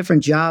a very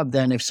different job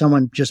than if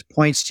someone just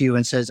points to you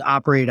and says,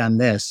 operate on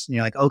this. And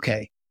you're like,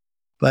 okay.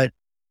 But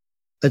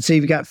let's say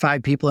you've got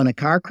 5 people in a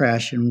car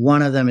crash and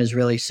one of them is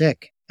really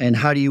sick. And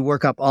how do you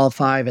work up all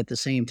 5 at the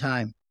same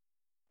time?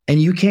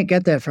 And you can't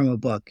get that from a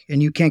book,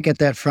 and you can't get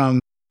that from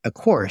a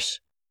course.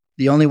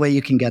 The only way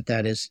you can get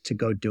that is to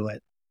go do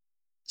it.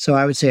 So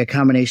I would say a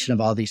combination of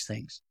all these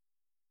things.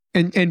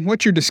 And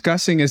what you're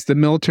discussing is the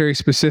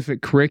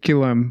military-specific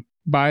curriculum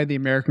by the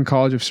American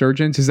College of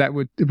Surgeons. Is that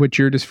what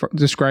you're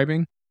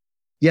describing?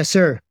 Yes,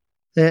 sir.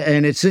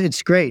 And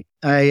it's great.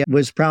 I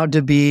was proud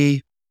to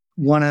be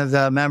one of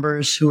the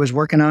members who was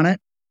working on it.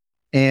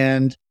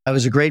 And it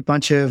was a great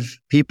bunch of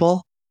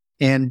people.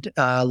 And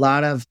a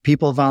lot of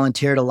people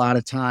volunteered a lot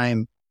of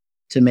time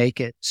to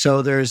make it.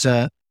 So there's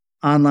a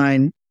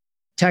online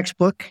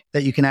textbook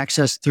that you can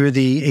access through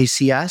the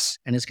ACS,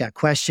 and it's got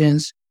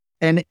questions.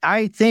 And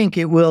I think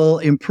it will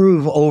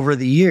improve over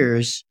the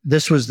years.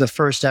 This was the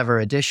first ever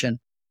edition.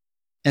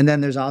 And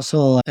then there's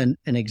also an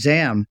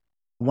exam,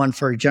 one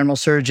for general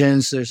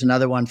surgeons. There's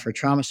another one for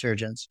trauma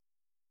surgeons.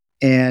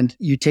 And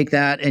you take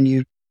that and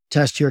you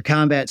test your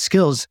combat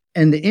skills.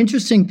 And the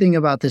interesting thing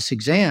about this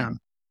exam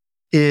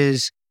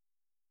is,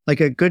 like,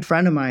 a good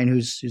friend of mine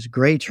who's a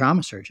great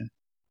trauma surgeon,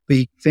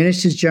 he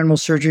finished his general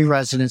surgery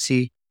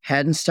residency,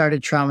 hadn't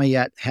started trauma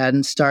yet,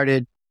 hadn't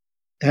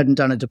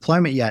done a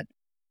deployment yet,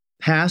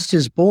 passed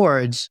his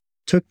boards,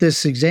 took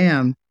this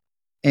exam,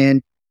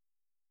 and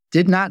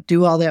did not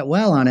do all that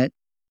well on it.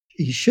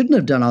 He shouldn't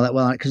have done all that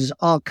well on it because it's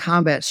all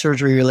combat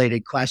surgery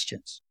related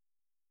questions.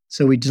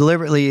 So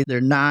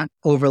they're not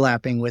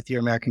overlapping with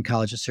your American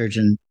College of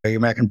Surgeons or your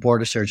American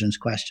Board of Surgeons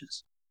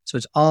questions. So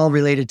it's all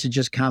related to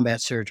just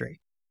combat surgery.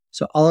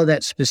 So all of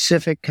that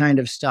specific kind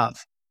of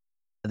stuff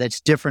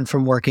that's different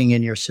from working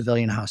in your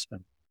civilian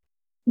hospital.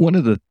 One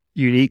of the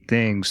unique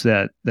things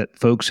that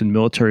folks in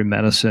military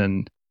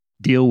medicine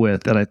deal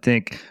with that I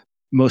think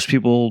most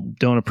people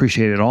don't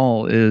appreciate at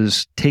all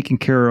is taking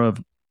care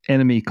of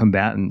enemy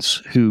combatants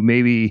who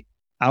maybe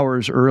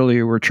hours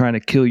earlier were trying to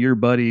kill your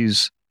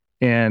buddies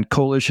and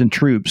coalition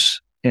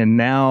troops, and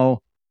now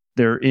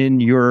they're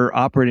in your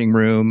operating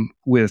room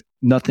with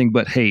nothing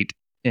but hate,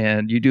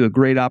 and you do a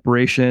great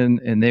operation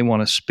and they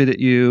want to spit at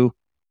you.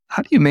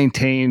 How do you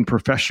maintain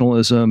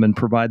professionalism and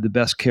provide the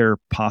best care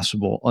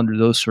possible under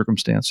those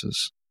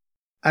circumstances?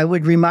 I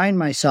would remind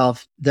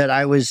myself that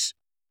I was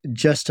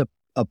just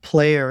a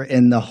player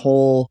in the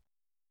whole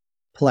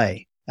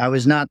play. I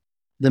was not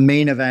the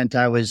main event.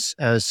 I was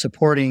a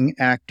supporting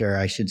actor,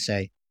 I should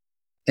say.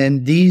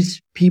 And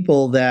these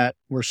people that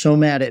were so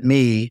mad at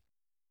me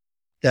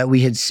that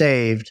we had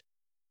saved,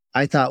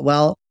 I thought,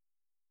 well,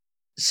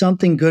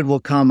 something good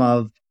will come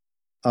of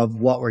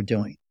what we're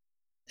doing.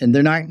 And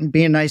they're not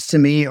being nice to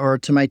me or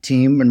to my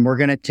team, and we're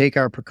going to take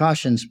our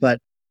precautions, but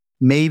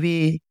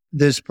maybe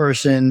this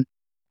person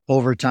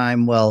over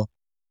time will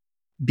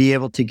be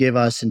able to give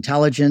us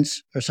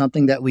intelligence or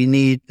something that we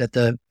need, that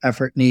the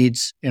effort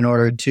needs in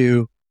order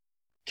to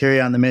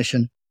carry on the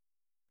mission.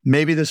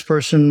 Maybe this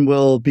person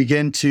will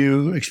begin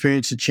to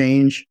experience a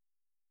change.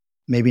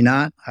 Maybe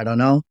not. I don't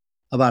know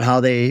about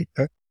how they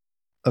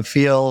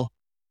feel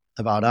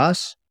about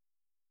us.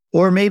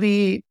 Or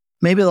maybe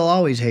they'll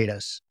always hate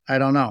us. I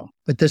don't know.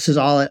 But this is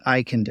all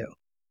I can do.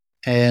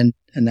 And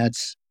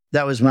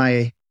that was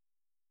my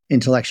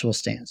intellectual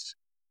stance.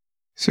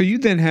 So you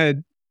then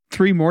had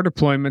 3 more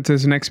deployments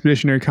as an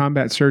expeditionary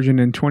combat surgeon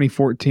in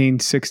 2014,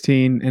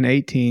 16, and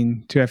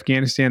 18 to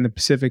Afghanistan, the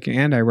Pacific,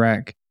 and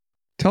Iraq.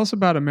 Tell us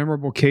about a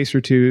memorable case or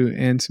two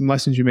and some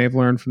lessons you may have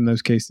learned from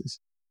those cases.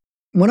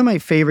 One of my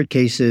favorite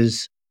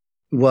cases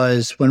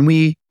was when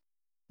we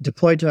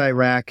deployed to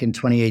Iraq in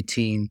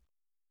 2018,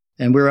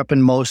 and we were up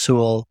in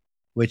Mosul,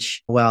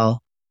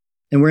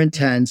 and we're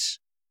intense.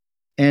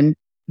 And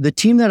the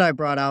team that I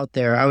brought out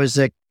there, I was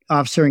the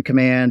officer in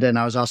command, and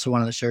I was also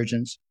one of the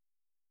surgeons.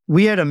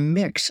 We had a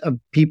mix of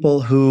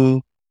people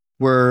who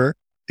were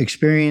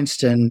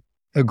experienced and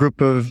a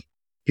group of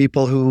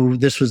people who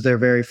this was their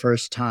very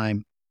first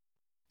time.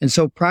 And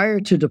so prior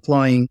to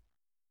deploying,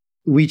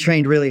 we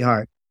trained really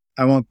hard.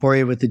 I won't bore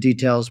you with the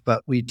details,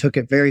 but we took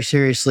it very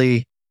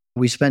seriously.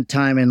 We spent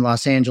time in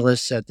Los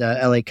Angeles at the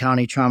LA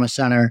County Trauma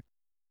Center,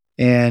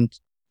 and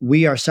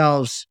we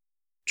ourselves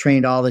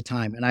trained all the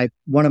time. And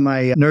one of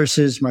my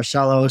nurses,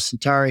 Marcelo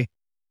Santari,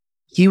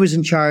 he was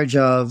in charge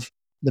of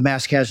the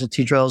mass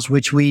casualty drills,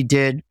 which we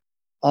did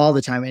all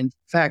the time. In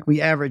fact,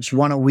 we averaged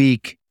 1 a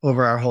week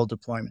over our whole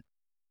deployment.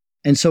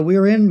 And so we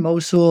were in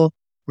Mosul,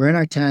 we're in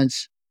our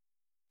tents,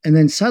 and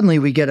then suddenly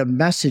we get a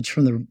message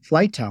from the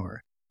flight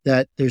tower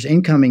that there's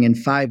incoming in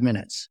 5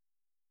 minutes.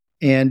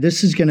 And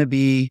this is going to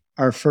be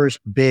our first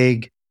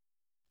big.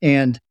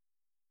 And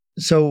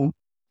so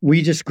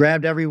we just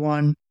grabbed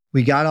everyone.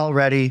 We got all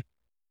ready.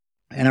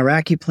 An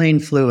Iraqi plane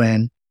flew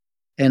in,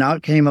 and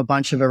out came a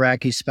bunch of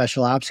Iraqi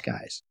special ops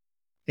guys.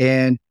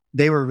 And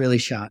they were really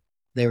shot.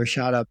 They were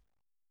shot up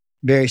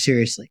very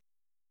seriously.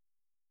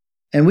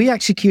 And we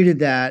executed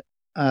that,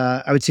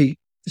 I would say,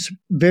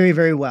 very,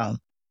 very well.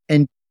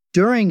 And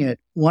during it,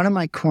 one of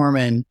my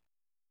corpsmen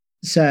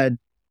said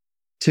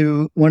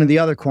to one of the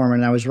other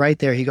corpsmen, I was right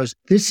there, he goes,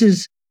 "This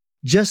is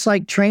just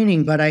like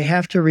training, but I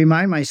have to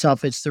remind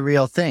myself it's the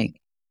real thing."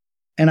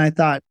 And I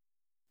thought,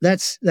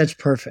 that's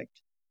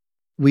perfect.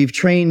 We've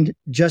trained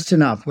just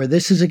enough where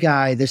this is a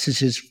guy, this is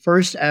his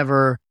first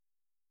ever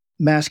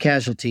mass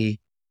casualty,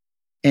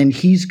 and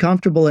he's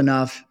comfortable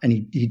enough, and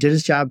he did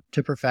his job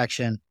to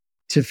perfection,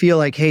 to feel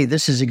like, hey,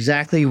 this is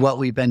exactly what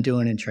we've been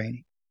doing in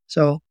training.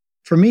 So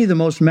for me, the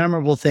most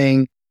memorable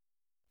thing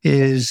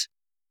is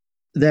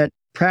that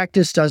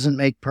practice doesn't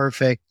make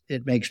perfect,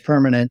 it makes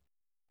permanent.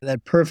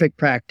 That perfect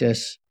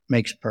practice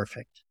makes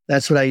perfect.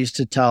 That's what I used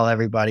to tell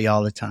everybody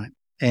all the time.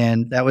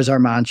 And that was our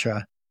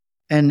mantra.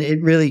 And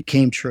it really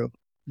came true,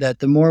 that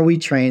the more we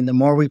train, the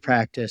more we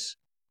practice,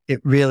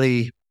 it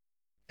really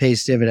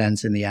pays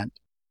dividends in the end.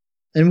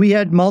 And we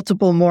had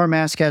multiple more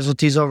mass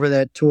casualties over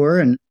that tour.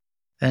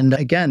 And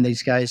again,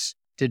 these guys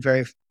did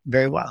very,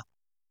 very well.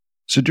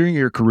 So during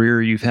your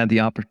career, you've had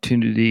the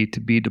opportunity to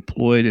be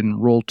deployed in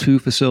Role 2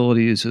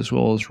 facilities as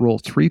well as Role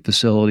 3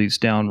 facilities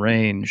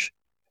downrange.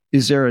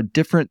 Is there a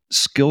different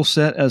skill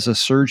set as a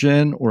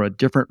surgeon or a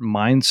different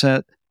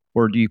mindset,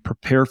 or do you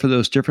prepare for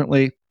those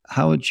differently?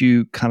 How would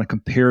you kind of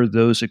compare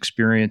those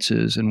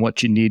experiences and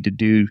what you need to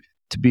do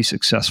to be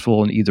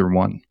successful in either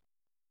one?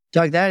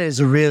 Doug, that is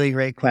a really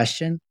great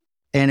question.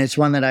 And it's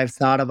one that I've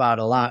thought about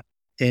a lot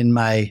in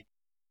my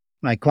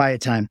quiet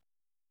time.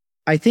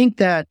 I think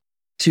that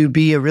to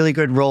be a really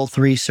good Role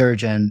 3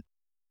 surgeon,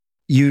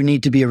 you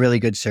need to be a really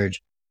good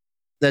surgeon.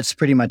 That's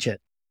pretty much it.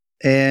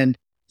 And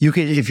you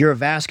could, if you're a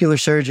vascular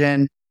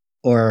surgeon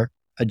or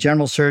a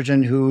general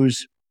surgeon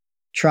who's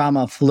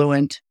trauma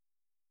fluent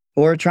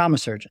or a trauma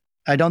surgeon,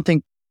 I don't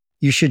think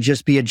you should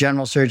just be a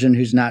general surgeon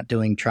who's not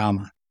doing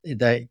trauma.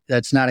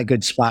 That's not a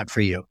good spot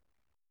for you.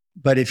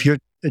 But if you're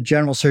a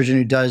general surgeon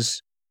who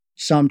does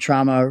some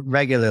trauma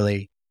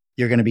regularly,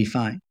 you're going to be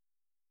fine.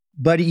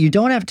 But you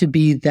don't have to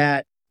be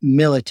that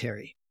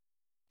military.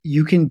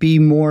 You can be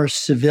more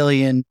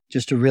civilian,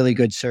 just a really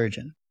good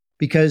surgeon,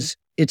 because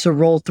it's a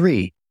Role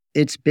 3.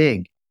 It's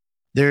big.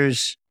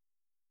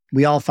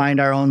 We all find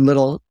our own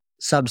little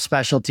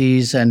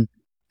subspecialties,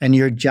 and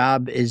your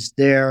job is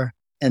there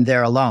and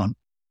there alone.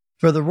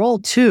 For the Role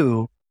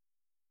 2,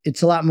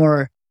 it's a lot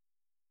more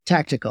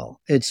tactical.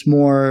 It's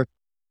more,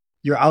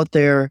 you're out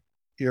there,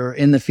 you're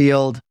in the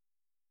field,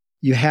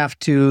 you have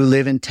to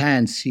live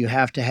intense. You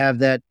have to have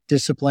that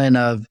discipline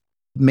of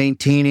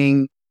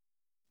maintaining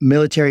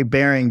military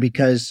bearing,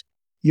 because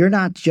you're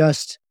not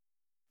just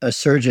a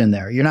surgeon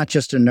there. You're not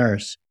just a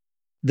nurse.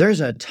 There's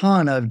a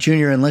ton of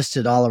junior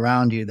enlisted all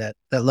around you that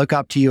look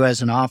up to you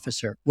as an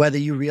officer, whether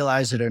you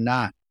realize it or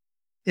not.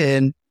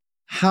 And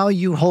how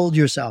you hold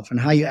yourself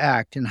and how you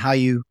act and how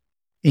you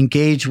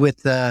engage with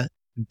the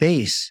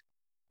base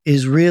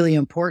is really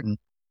important.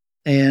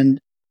 And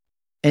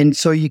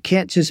so you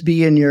can't just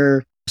be in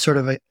your sort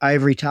of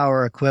ivory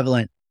tower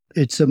equivalent.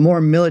 It's a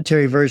more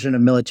military version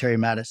of military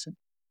medicine.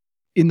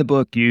 In the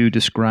book, you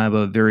describe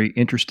a very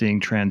interesting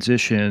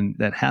transition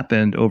that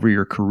happened over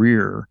your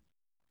career.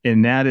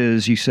 And that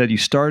is, you said you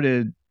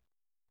started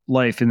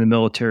life in the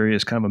military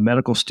as kind of a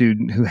medical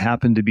student who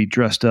happened to be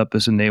dressed up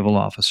as a naval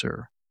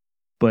officer.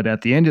 But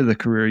at the end of the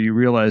career, you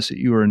realized that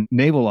you were a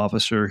naval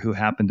officer who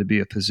happened to be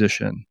a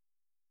physician.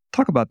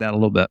 Talk about that a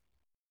little bit.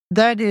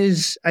 That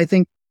is, I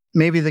think,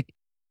 maybe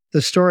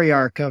the story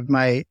arc of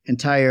my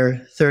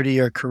entire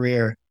 30-year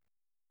career.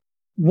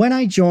 When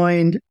I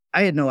joined,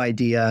 I had no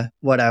idea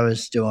what I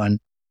was doing.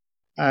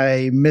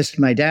 I missed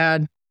my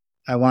dad.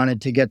 I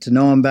wanted to get to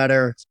know him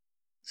better.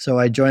 So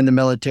I joined the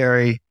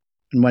military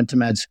and went to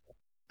med school.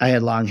 I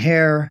had long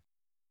hair.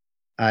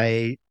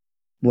 I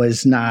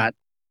was not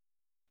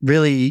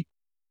really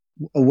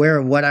aware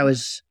of what I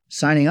was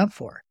signing up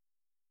for.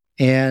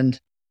 And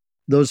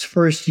those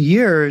first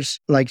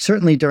years, like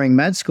certainly during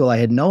med school, I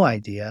had no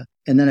idea.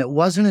 And then it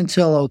wasn't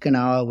until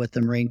Okinawa with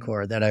the Marine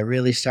Corps that I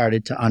really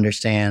started to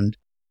understand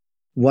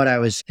what I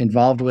was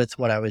involved with,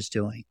 what I was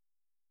doing.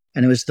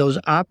 And it was those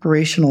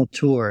operational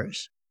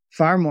tours,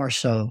 far more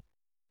so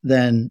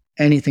than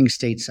anything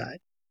stateside.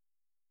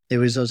 It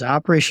was those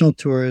operational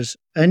tours,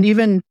 and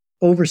even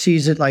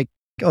overseas at like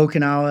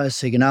Okinawa,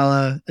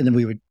 Sigonella, and then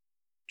we would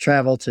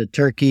travel to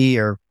Turkey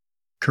or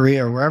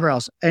Korea or wherever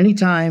else.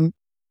 Anytime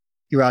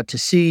you're out to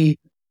sea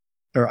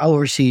or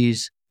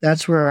overseas,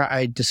 that's where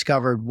I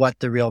discovered what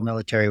the real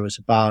military was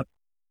about.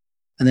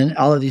 And then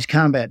all of these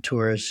combat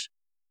tours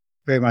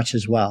very much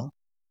as well.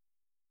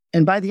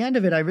 And by the end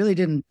of it, I really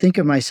didn't think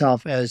of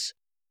myself as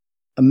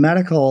a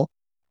medical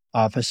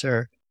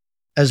officer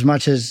as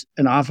much as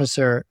an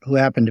officer who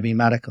happened to be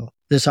medical.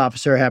 This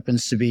officer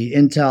happens to be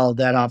intel.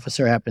 That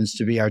officer happens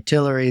to be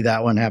artillery.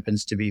 That one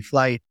happens to be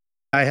flight.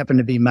 I happen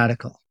to be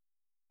medical.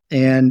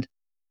 And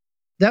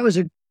that was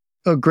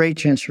a great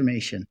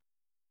transformation.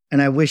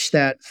 And I wish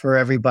that for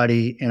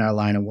everybody in our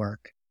line of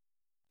work,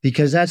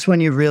 because that's when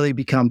you really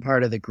become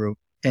part of the group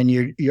and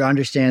you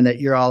understand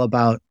that you're all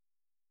about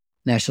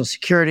national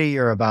security.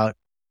 You're about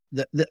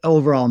the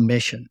overall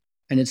mission.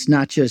 And it's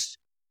not just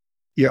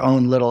your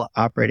own little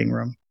operating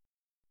room.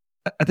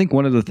 I think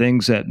one of the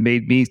things that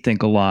made me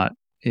think a lot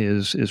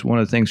is one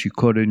of the things you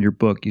quoted in your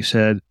book. You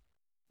said,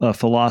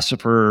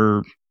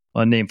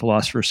 unnamed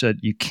philosopher said,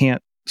 you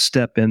can't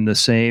step in the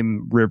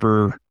same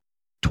river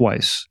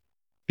twice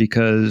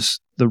because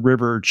the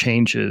river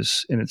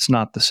changes and it's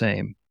not the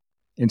same.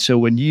 And so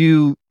when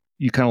you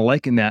kind of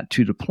liken that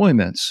to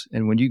deployments,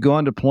 and when you go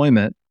on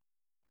deployment,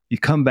 you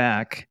come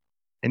back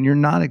and you're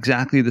not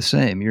exactly the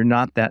same. You're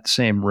not that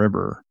same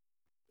river.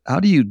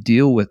 How do you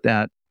deal with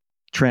that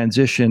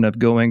transition of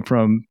going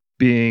from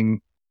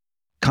being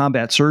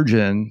combat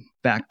surgeon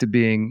back to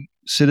being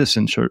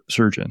citizen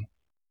surgeon?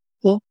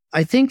 Well,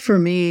 I think for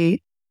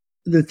me,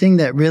 the thing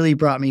that really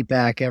brought me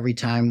back every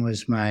time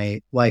was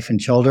my wife and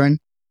children.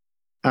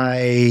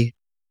 I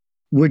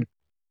would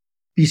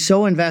be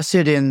so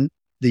invested in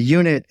the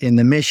unit, in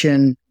the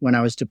mission when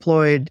I was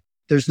deployed.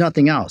 There's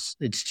nothing else.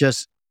 It's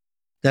just,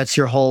 that's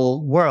your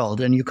whole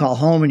world. And you call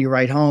home and you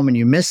write home and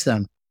you miss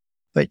them.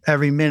 But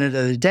every minute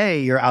of the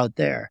day, you're out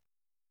there.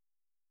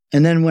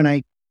 And then when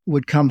I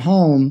would come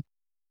home,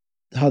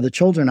 how the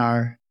children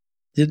are,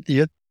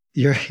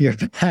 you're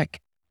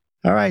back.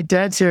 All right,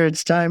 Dad's here.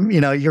 It's time.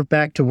 You're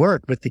back to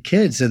work with the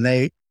kids, and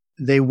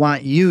they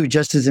want you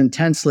just as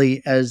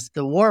intensely as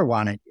the war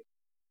wanted you.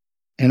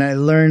 And I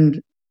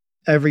learned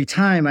every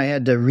time I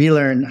had to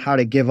relearn how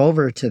to give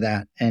over to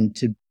that and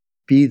to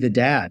be the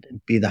dad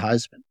and be the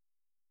husband.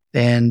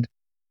 And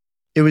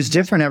it was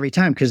different every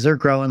time because they're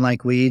growing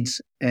like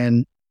weeds,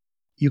 and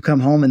you come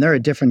home and they're a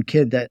different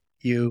kid that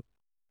you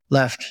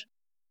left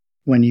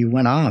when you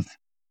went off.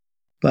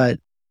 But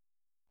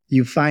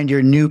you find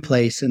your new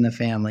place in the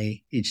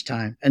family each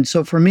time. And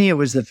so for me, it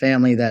was the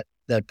family that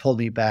pulled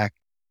me back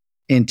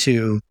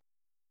into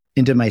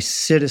my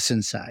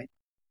citizen side.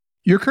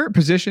 Your current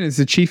position is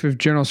the chief of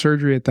general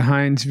surgery at the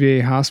Hines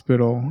VA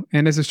Hospital.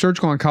 And as a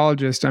surgical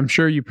oncologist, I'm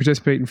sure you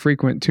participate in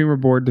frequent tumor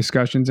board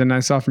discussions. And I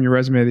saw from your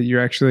resume that you're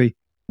actually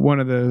one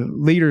of the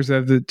leaders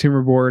of the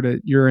tumor board at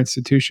your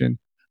institution.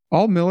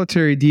 All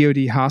military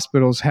DoD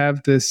hospitals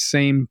have this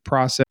same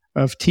process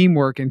of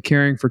teamwork and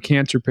caring for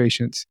cancer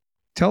patients.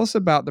 Tell us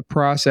about the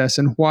process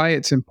and why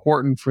it's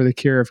important for the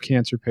care of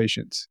cancer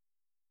patients.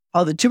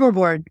 Oh, the tumor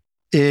board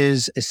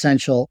is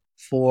essential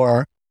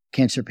for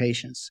cancer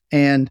patients.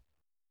 And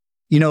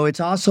it's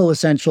also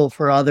essential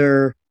for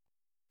other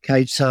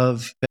types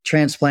of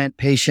transplant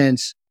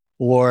patients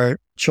or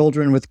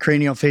children with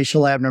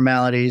craniofacial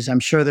abnormalities. I'm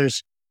sure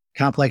there's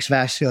complex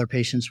vascular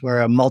patients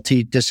where a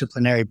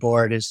multidisciplinary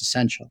board is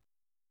essential.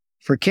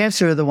 For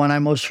cancer, the one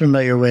I'm most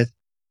familiar with,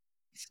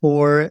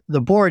 for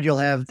the board, you'll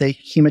have the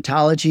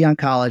hematology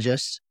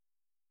oncologist,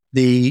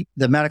 the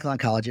medical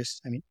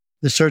oncologist,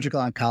 the surgical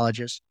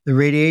oncologist, the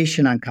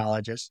radiation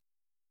oncologist.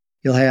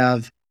 You'll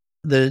have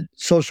the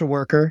social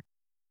worker,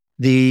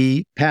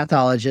 the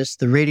pathologist,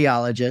 the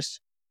radiologist,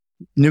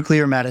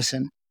 nuclear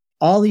medicine,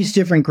 all these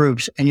different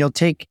groups. And you'll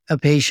take a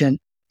patient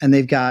and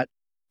they've got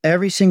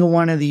every single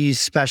one of these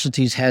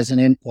specialties has an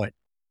input.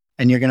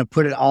 And you're going to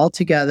put it all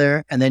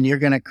together, and then you're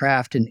going to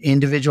craft an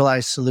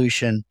individualized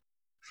solution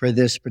for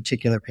this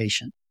particular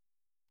patient.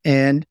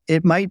 And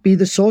it might be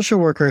the social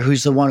worker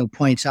who's the one who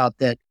points out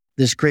that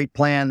this great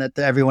plan that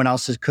everyone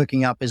else is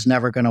cooking up is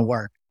never going to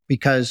work.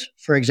 Because,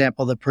 for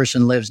example, the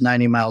person lives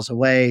 90 miles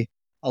away,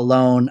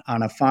 alone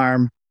on a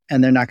farm,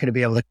 and they're not going to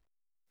be able to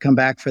come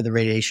back for the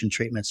radiation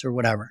treatments or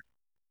whatever.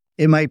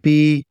 It might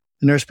be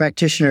the nurse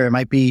practitioner. It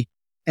might be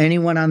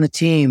anyone on the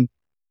team.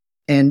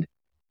 And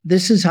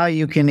this is how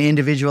you can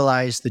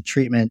individualize the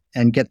treatment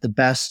and get the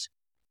best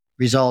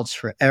results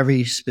for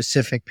every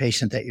specific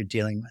patient that you're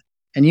dealing with.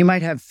 And you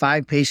might have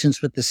 5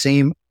 patients with the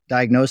same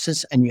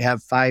diagnosis, and you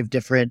have 5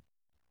 different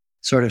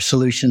sort of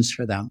solutions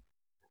for them.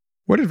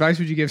 What advice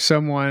would you give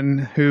someone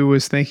who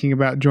was thinking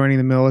about joining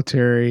the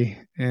military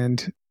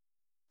and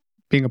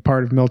being a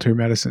part of military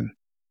medicine?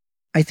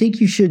 I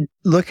think you should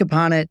look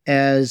upon it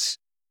as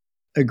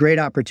a great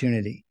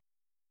opportunity.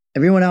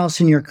 Everyone else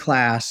in your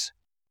class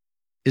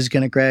is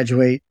going to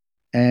graduate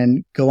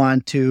and go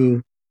on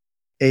to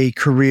a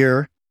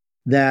career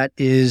that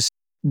is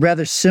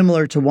rather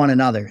similar to one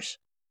another's.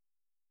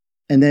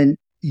 And then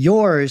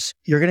you're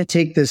going to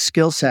take this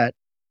skill set,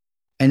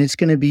 and it's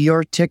going to be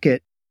your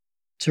ticket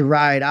to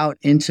ride out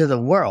into the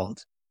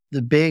world,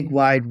 the big,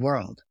 wide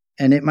world.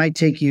 And it might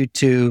take you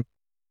to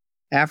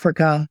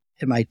Africa.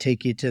 It might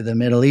take you to the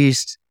Middle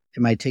East.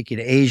 It might take you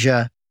to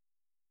Asia.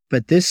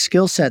 But this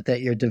skill set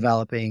that you're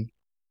developing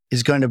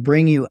is going to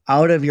bring you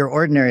out of your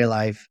ordinary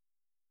life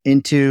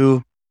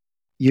into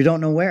you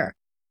don't know where.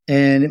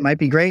 And it might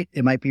be great.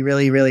 It might be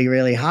really, really,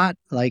 really hot,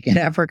 like in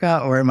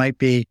Africa, or it might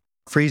be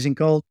freezing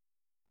cold.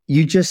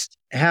 You just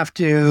have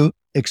to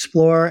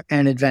explore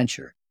and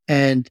adventure.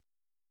 And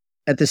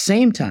at the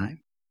same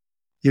time,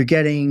 you're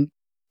getting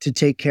to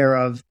take care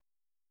of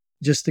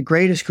just the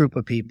greatest group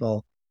of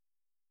people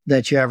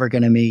that you're ever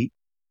going to meet.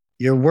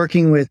 You're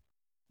working with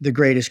the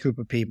greatest group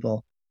of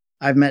people.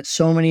 I've met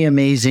so many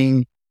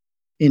amazing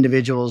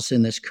individuals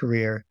in this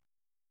career.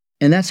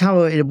 And that's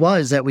how it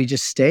was that we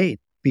just stayed,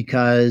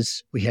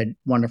 because we had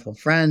wonderful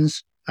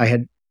friends. I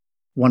had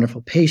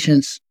wonderful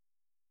patients,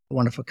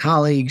 wonderful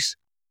colleagues.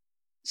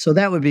 So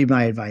that would be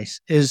my advice,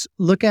 is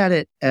look at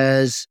it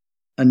as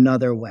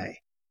another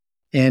way.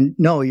 And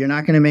no, you're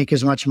not going to make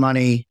as much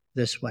money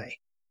this way,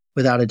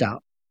 without a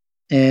doubt.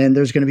 And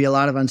there's going to be a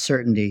lot of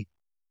uncertainty,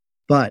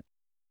 but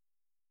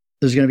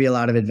there's going to be a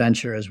lot of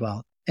adventure as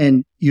well.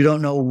 And you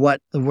don't know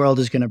what the world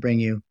is going to bring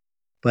you,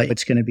 but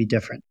it's going to be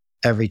different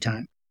every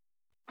time.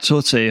 So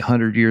let's say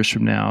 100 years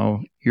from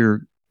now,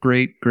 your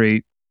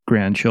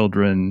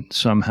great-great-grandchildren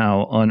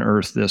somehow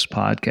unearth this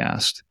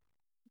podcast.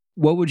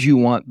 What would you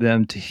want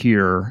them to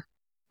hear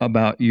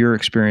about your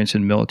experience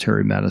in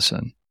military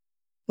medicine?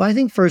 Well, I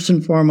think first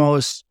and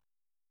foremost,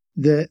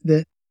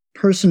 the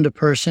person to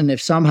person,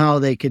 if somehow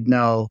they could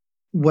know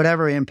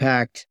whatever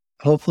impact,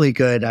 hopefully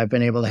good, I've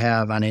been able to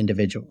have on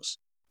individuals,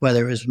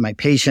 whether it was my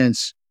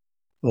patients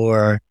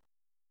or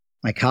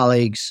my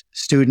colleagues,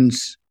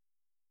 students,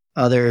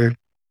 other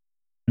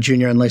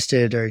junior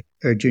enlisted or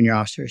junior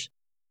officers.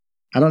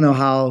 I don't know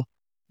how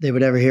they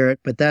would ever hear it,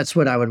 but that's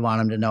what I would want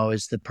them to know,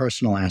 is the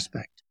personal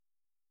aspect.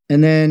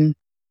 And then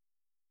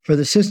for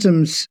the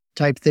systems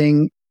type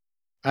thing,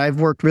 I've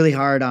worked really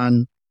hard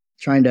on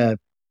trying to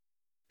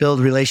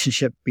build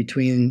relationship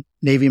between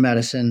Navy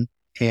medicine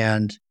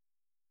and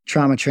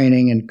trauma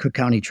training and Cook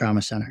County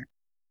Trauma Center.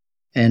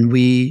 And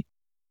we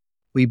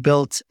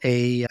built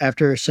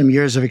after some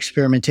years of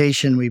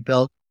experimentation, we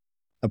built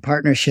a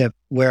partnership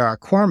where our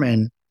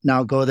corpsmen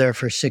now go there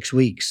for 6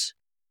 weeks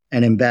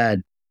and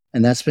embed.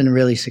 And that's been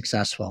really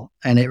successful.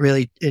 And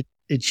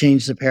it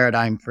changed the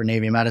paradigm for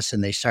Navy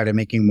medicine. They started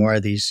making more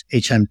of these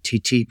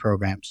HMTT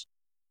programs.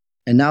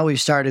 And now we've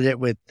started it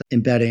with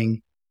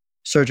embedding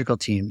surgical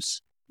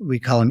teams. We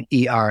call them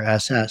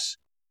ERSS.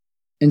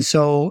 And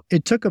so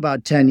it took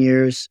about 10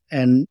 years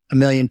and 1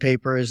 million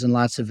papers and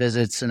lots of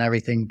visits and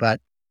everything, but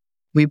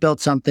we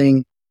built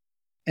something,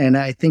 and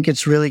I think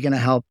it's really going to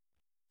help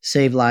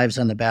save lives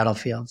on the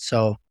battlefield.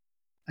 So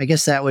I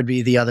guess that would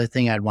be the other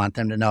thing I'd want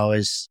them to know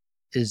is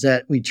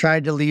that we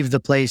tried to leave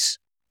the place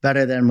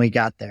better than we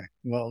got there.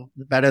 Well,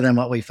 better than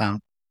what we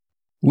found.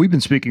 We've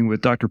been speaking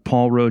with Dr.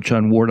 Paul Roach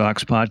on War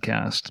Docs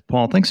podcast.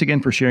 Paul, thanks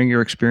again for sharing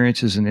your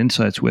experiences and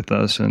insights with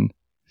us, and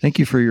thank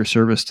you for your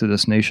service to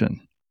this nation.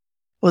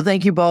 Well,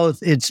 thank you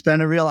both. It's been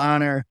a real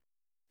honor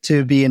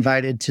to be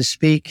invited to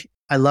speak.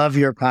 I love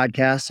your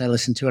podcast. I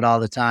listen to it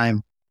all the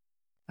time.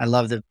 I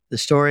love the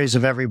stories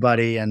of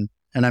everybody, and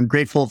I'm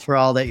grateful for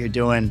all that you're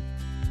doing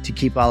to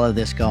keep all of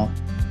this going.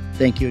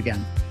 Thank you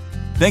again.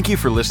 Thank you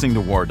for listening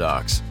to War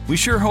Docs. We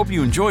sure hope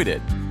you enjoyed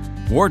it.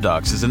 War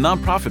Docs is a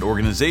nonprofit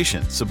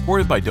organization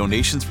supported by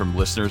donations from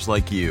listeners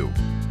like you.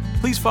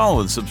 Please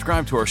follow and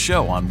subscribe to our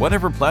show on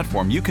whatever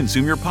platform you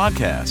consume your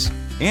podcasts,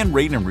 and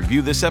rate and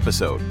review this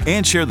episode,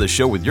 and share the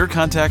show with your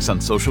contacts on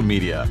social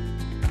media.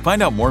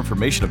 Find out more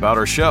information about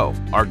our show,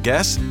 our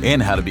guests,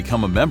 and how to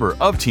become a member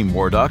of Team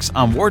War Docs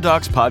on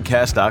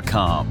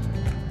wardocspodcast.com.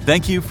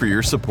 Thank you for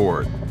your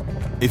support.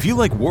 If you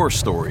like war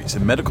stories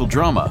and medical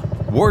drama,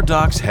 War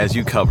Docs has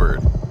you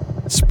covered.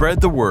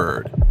 Spread the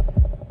word.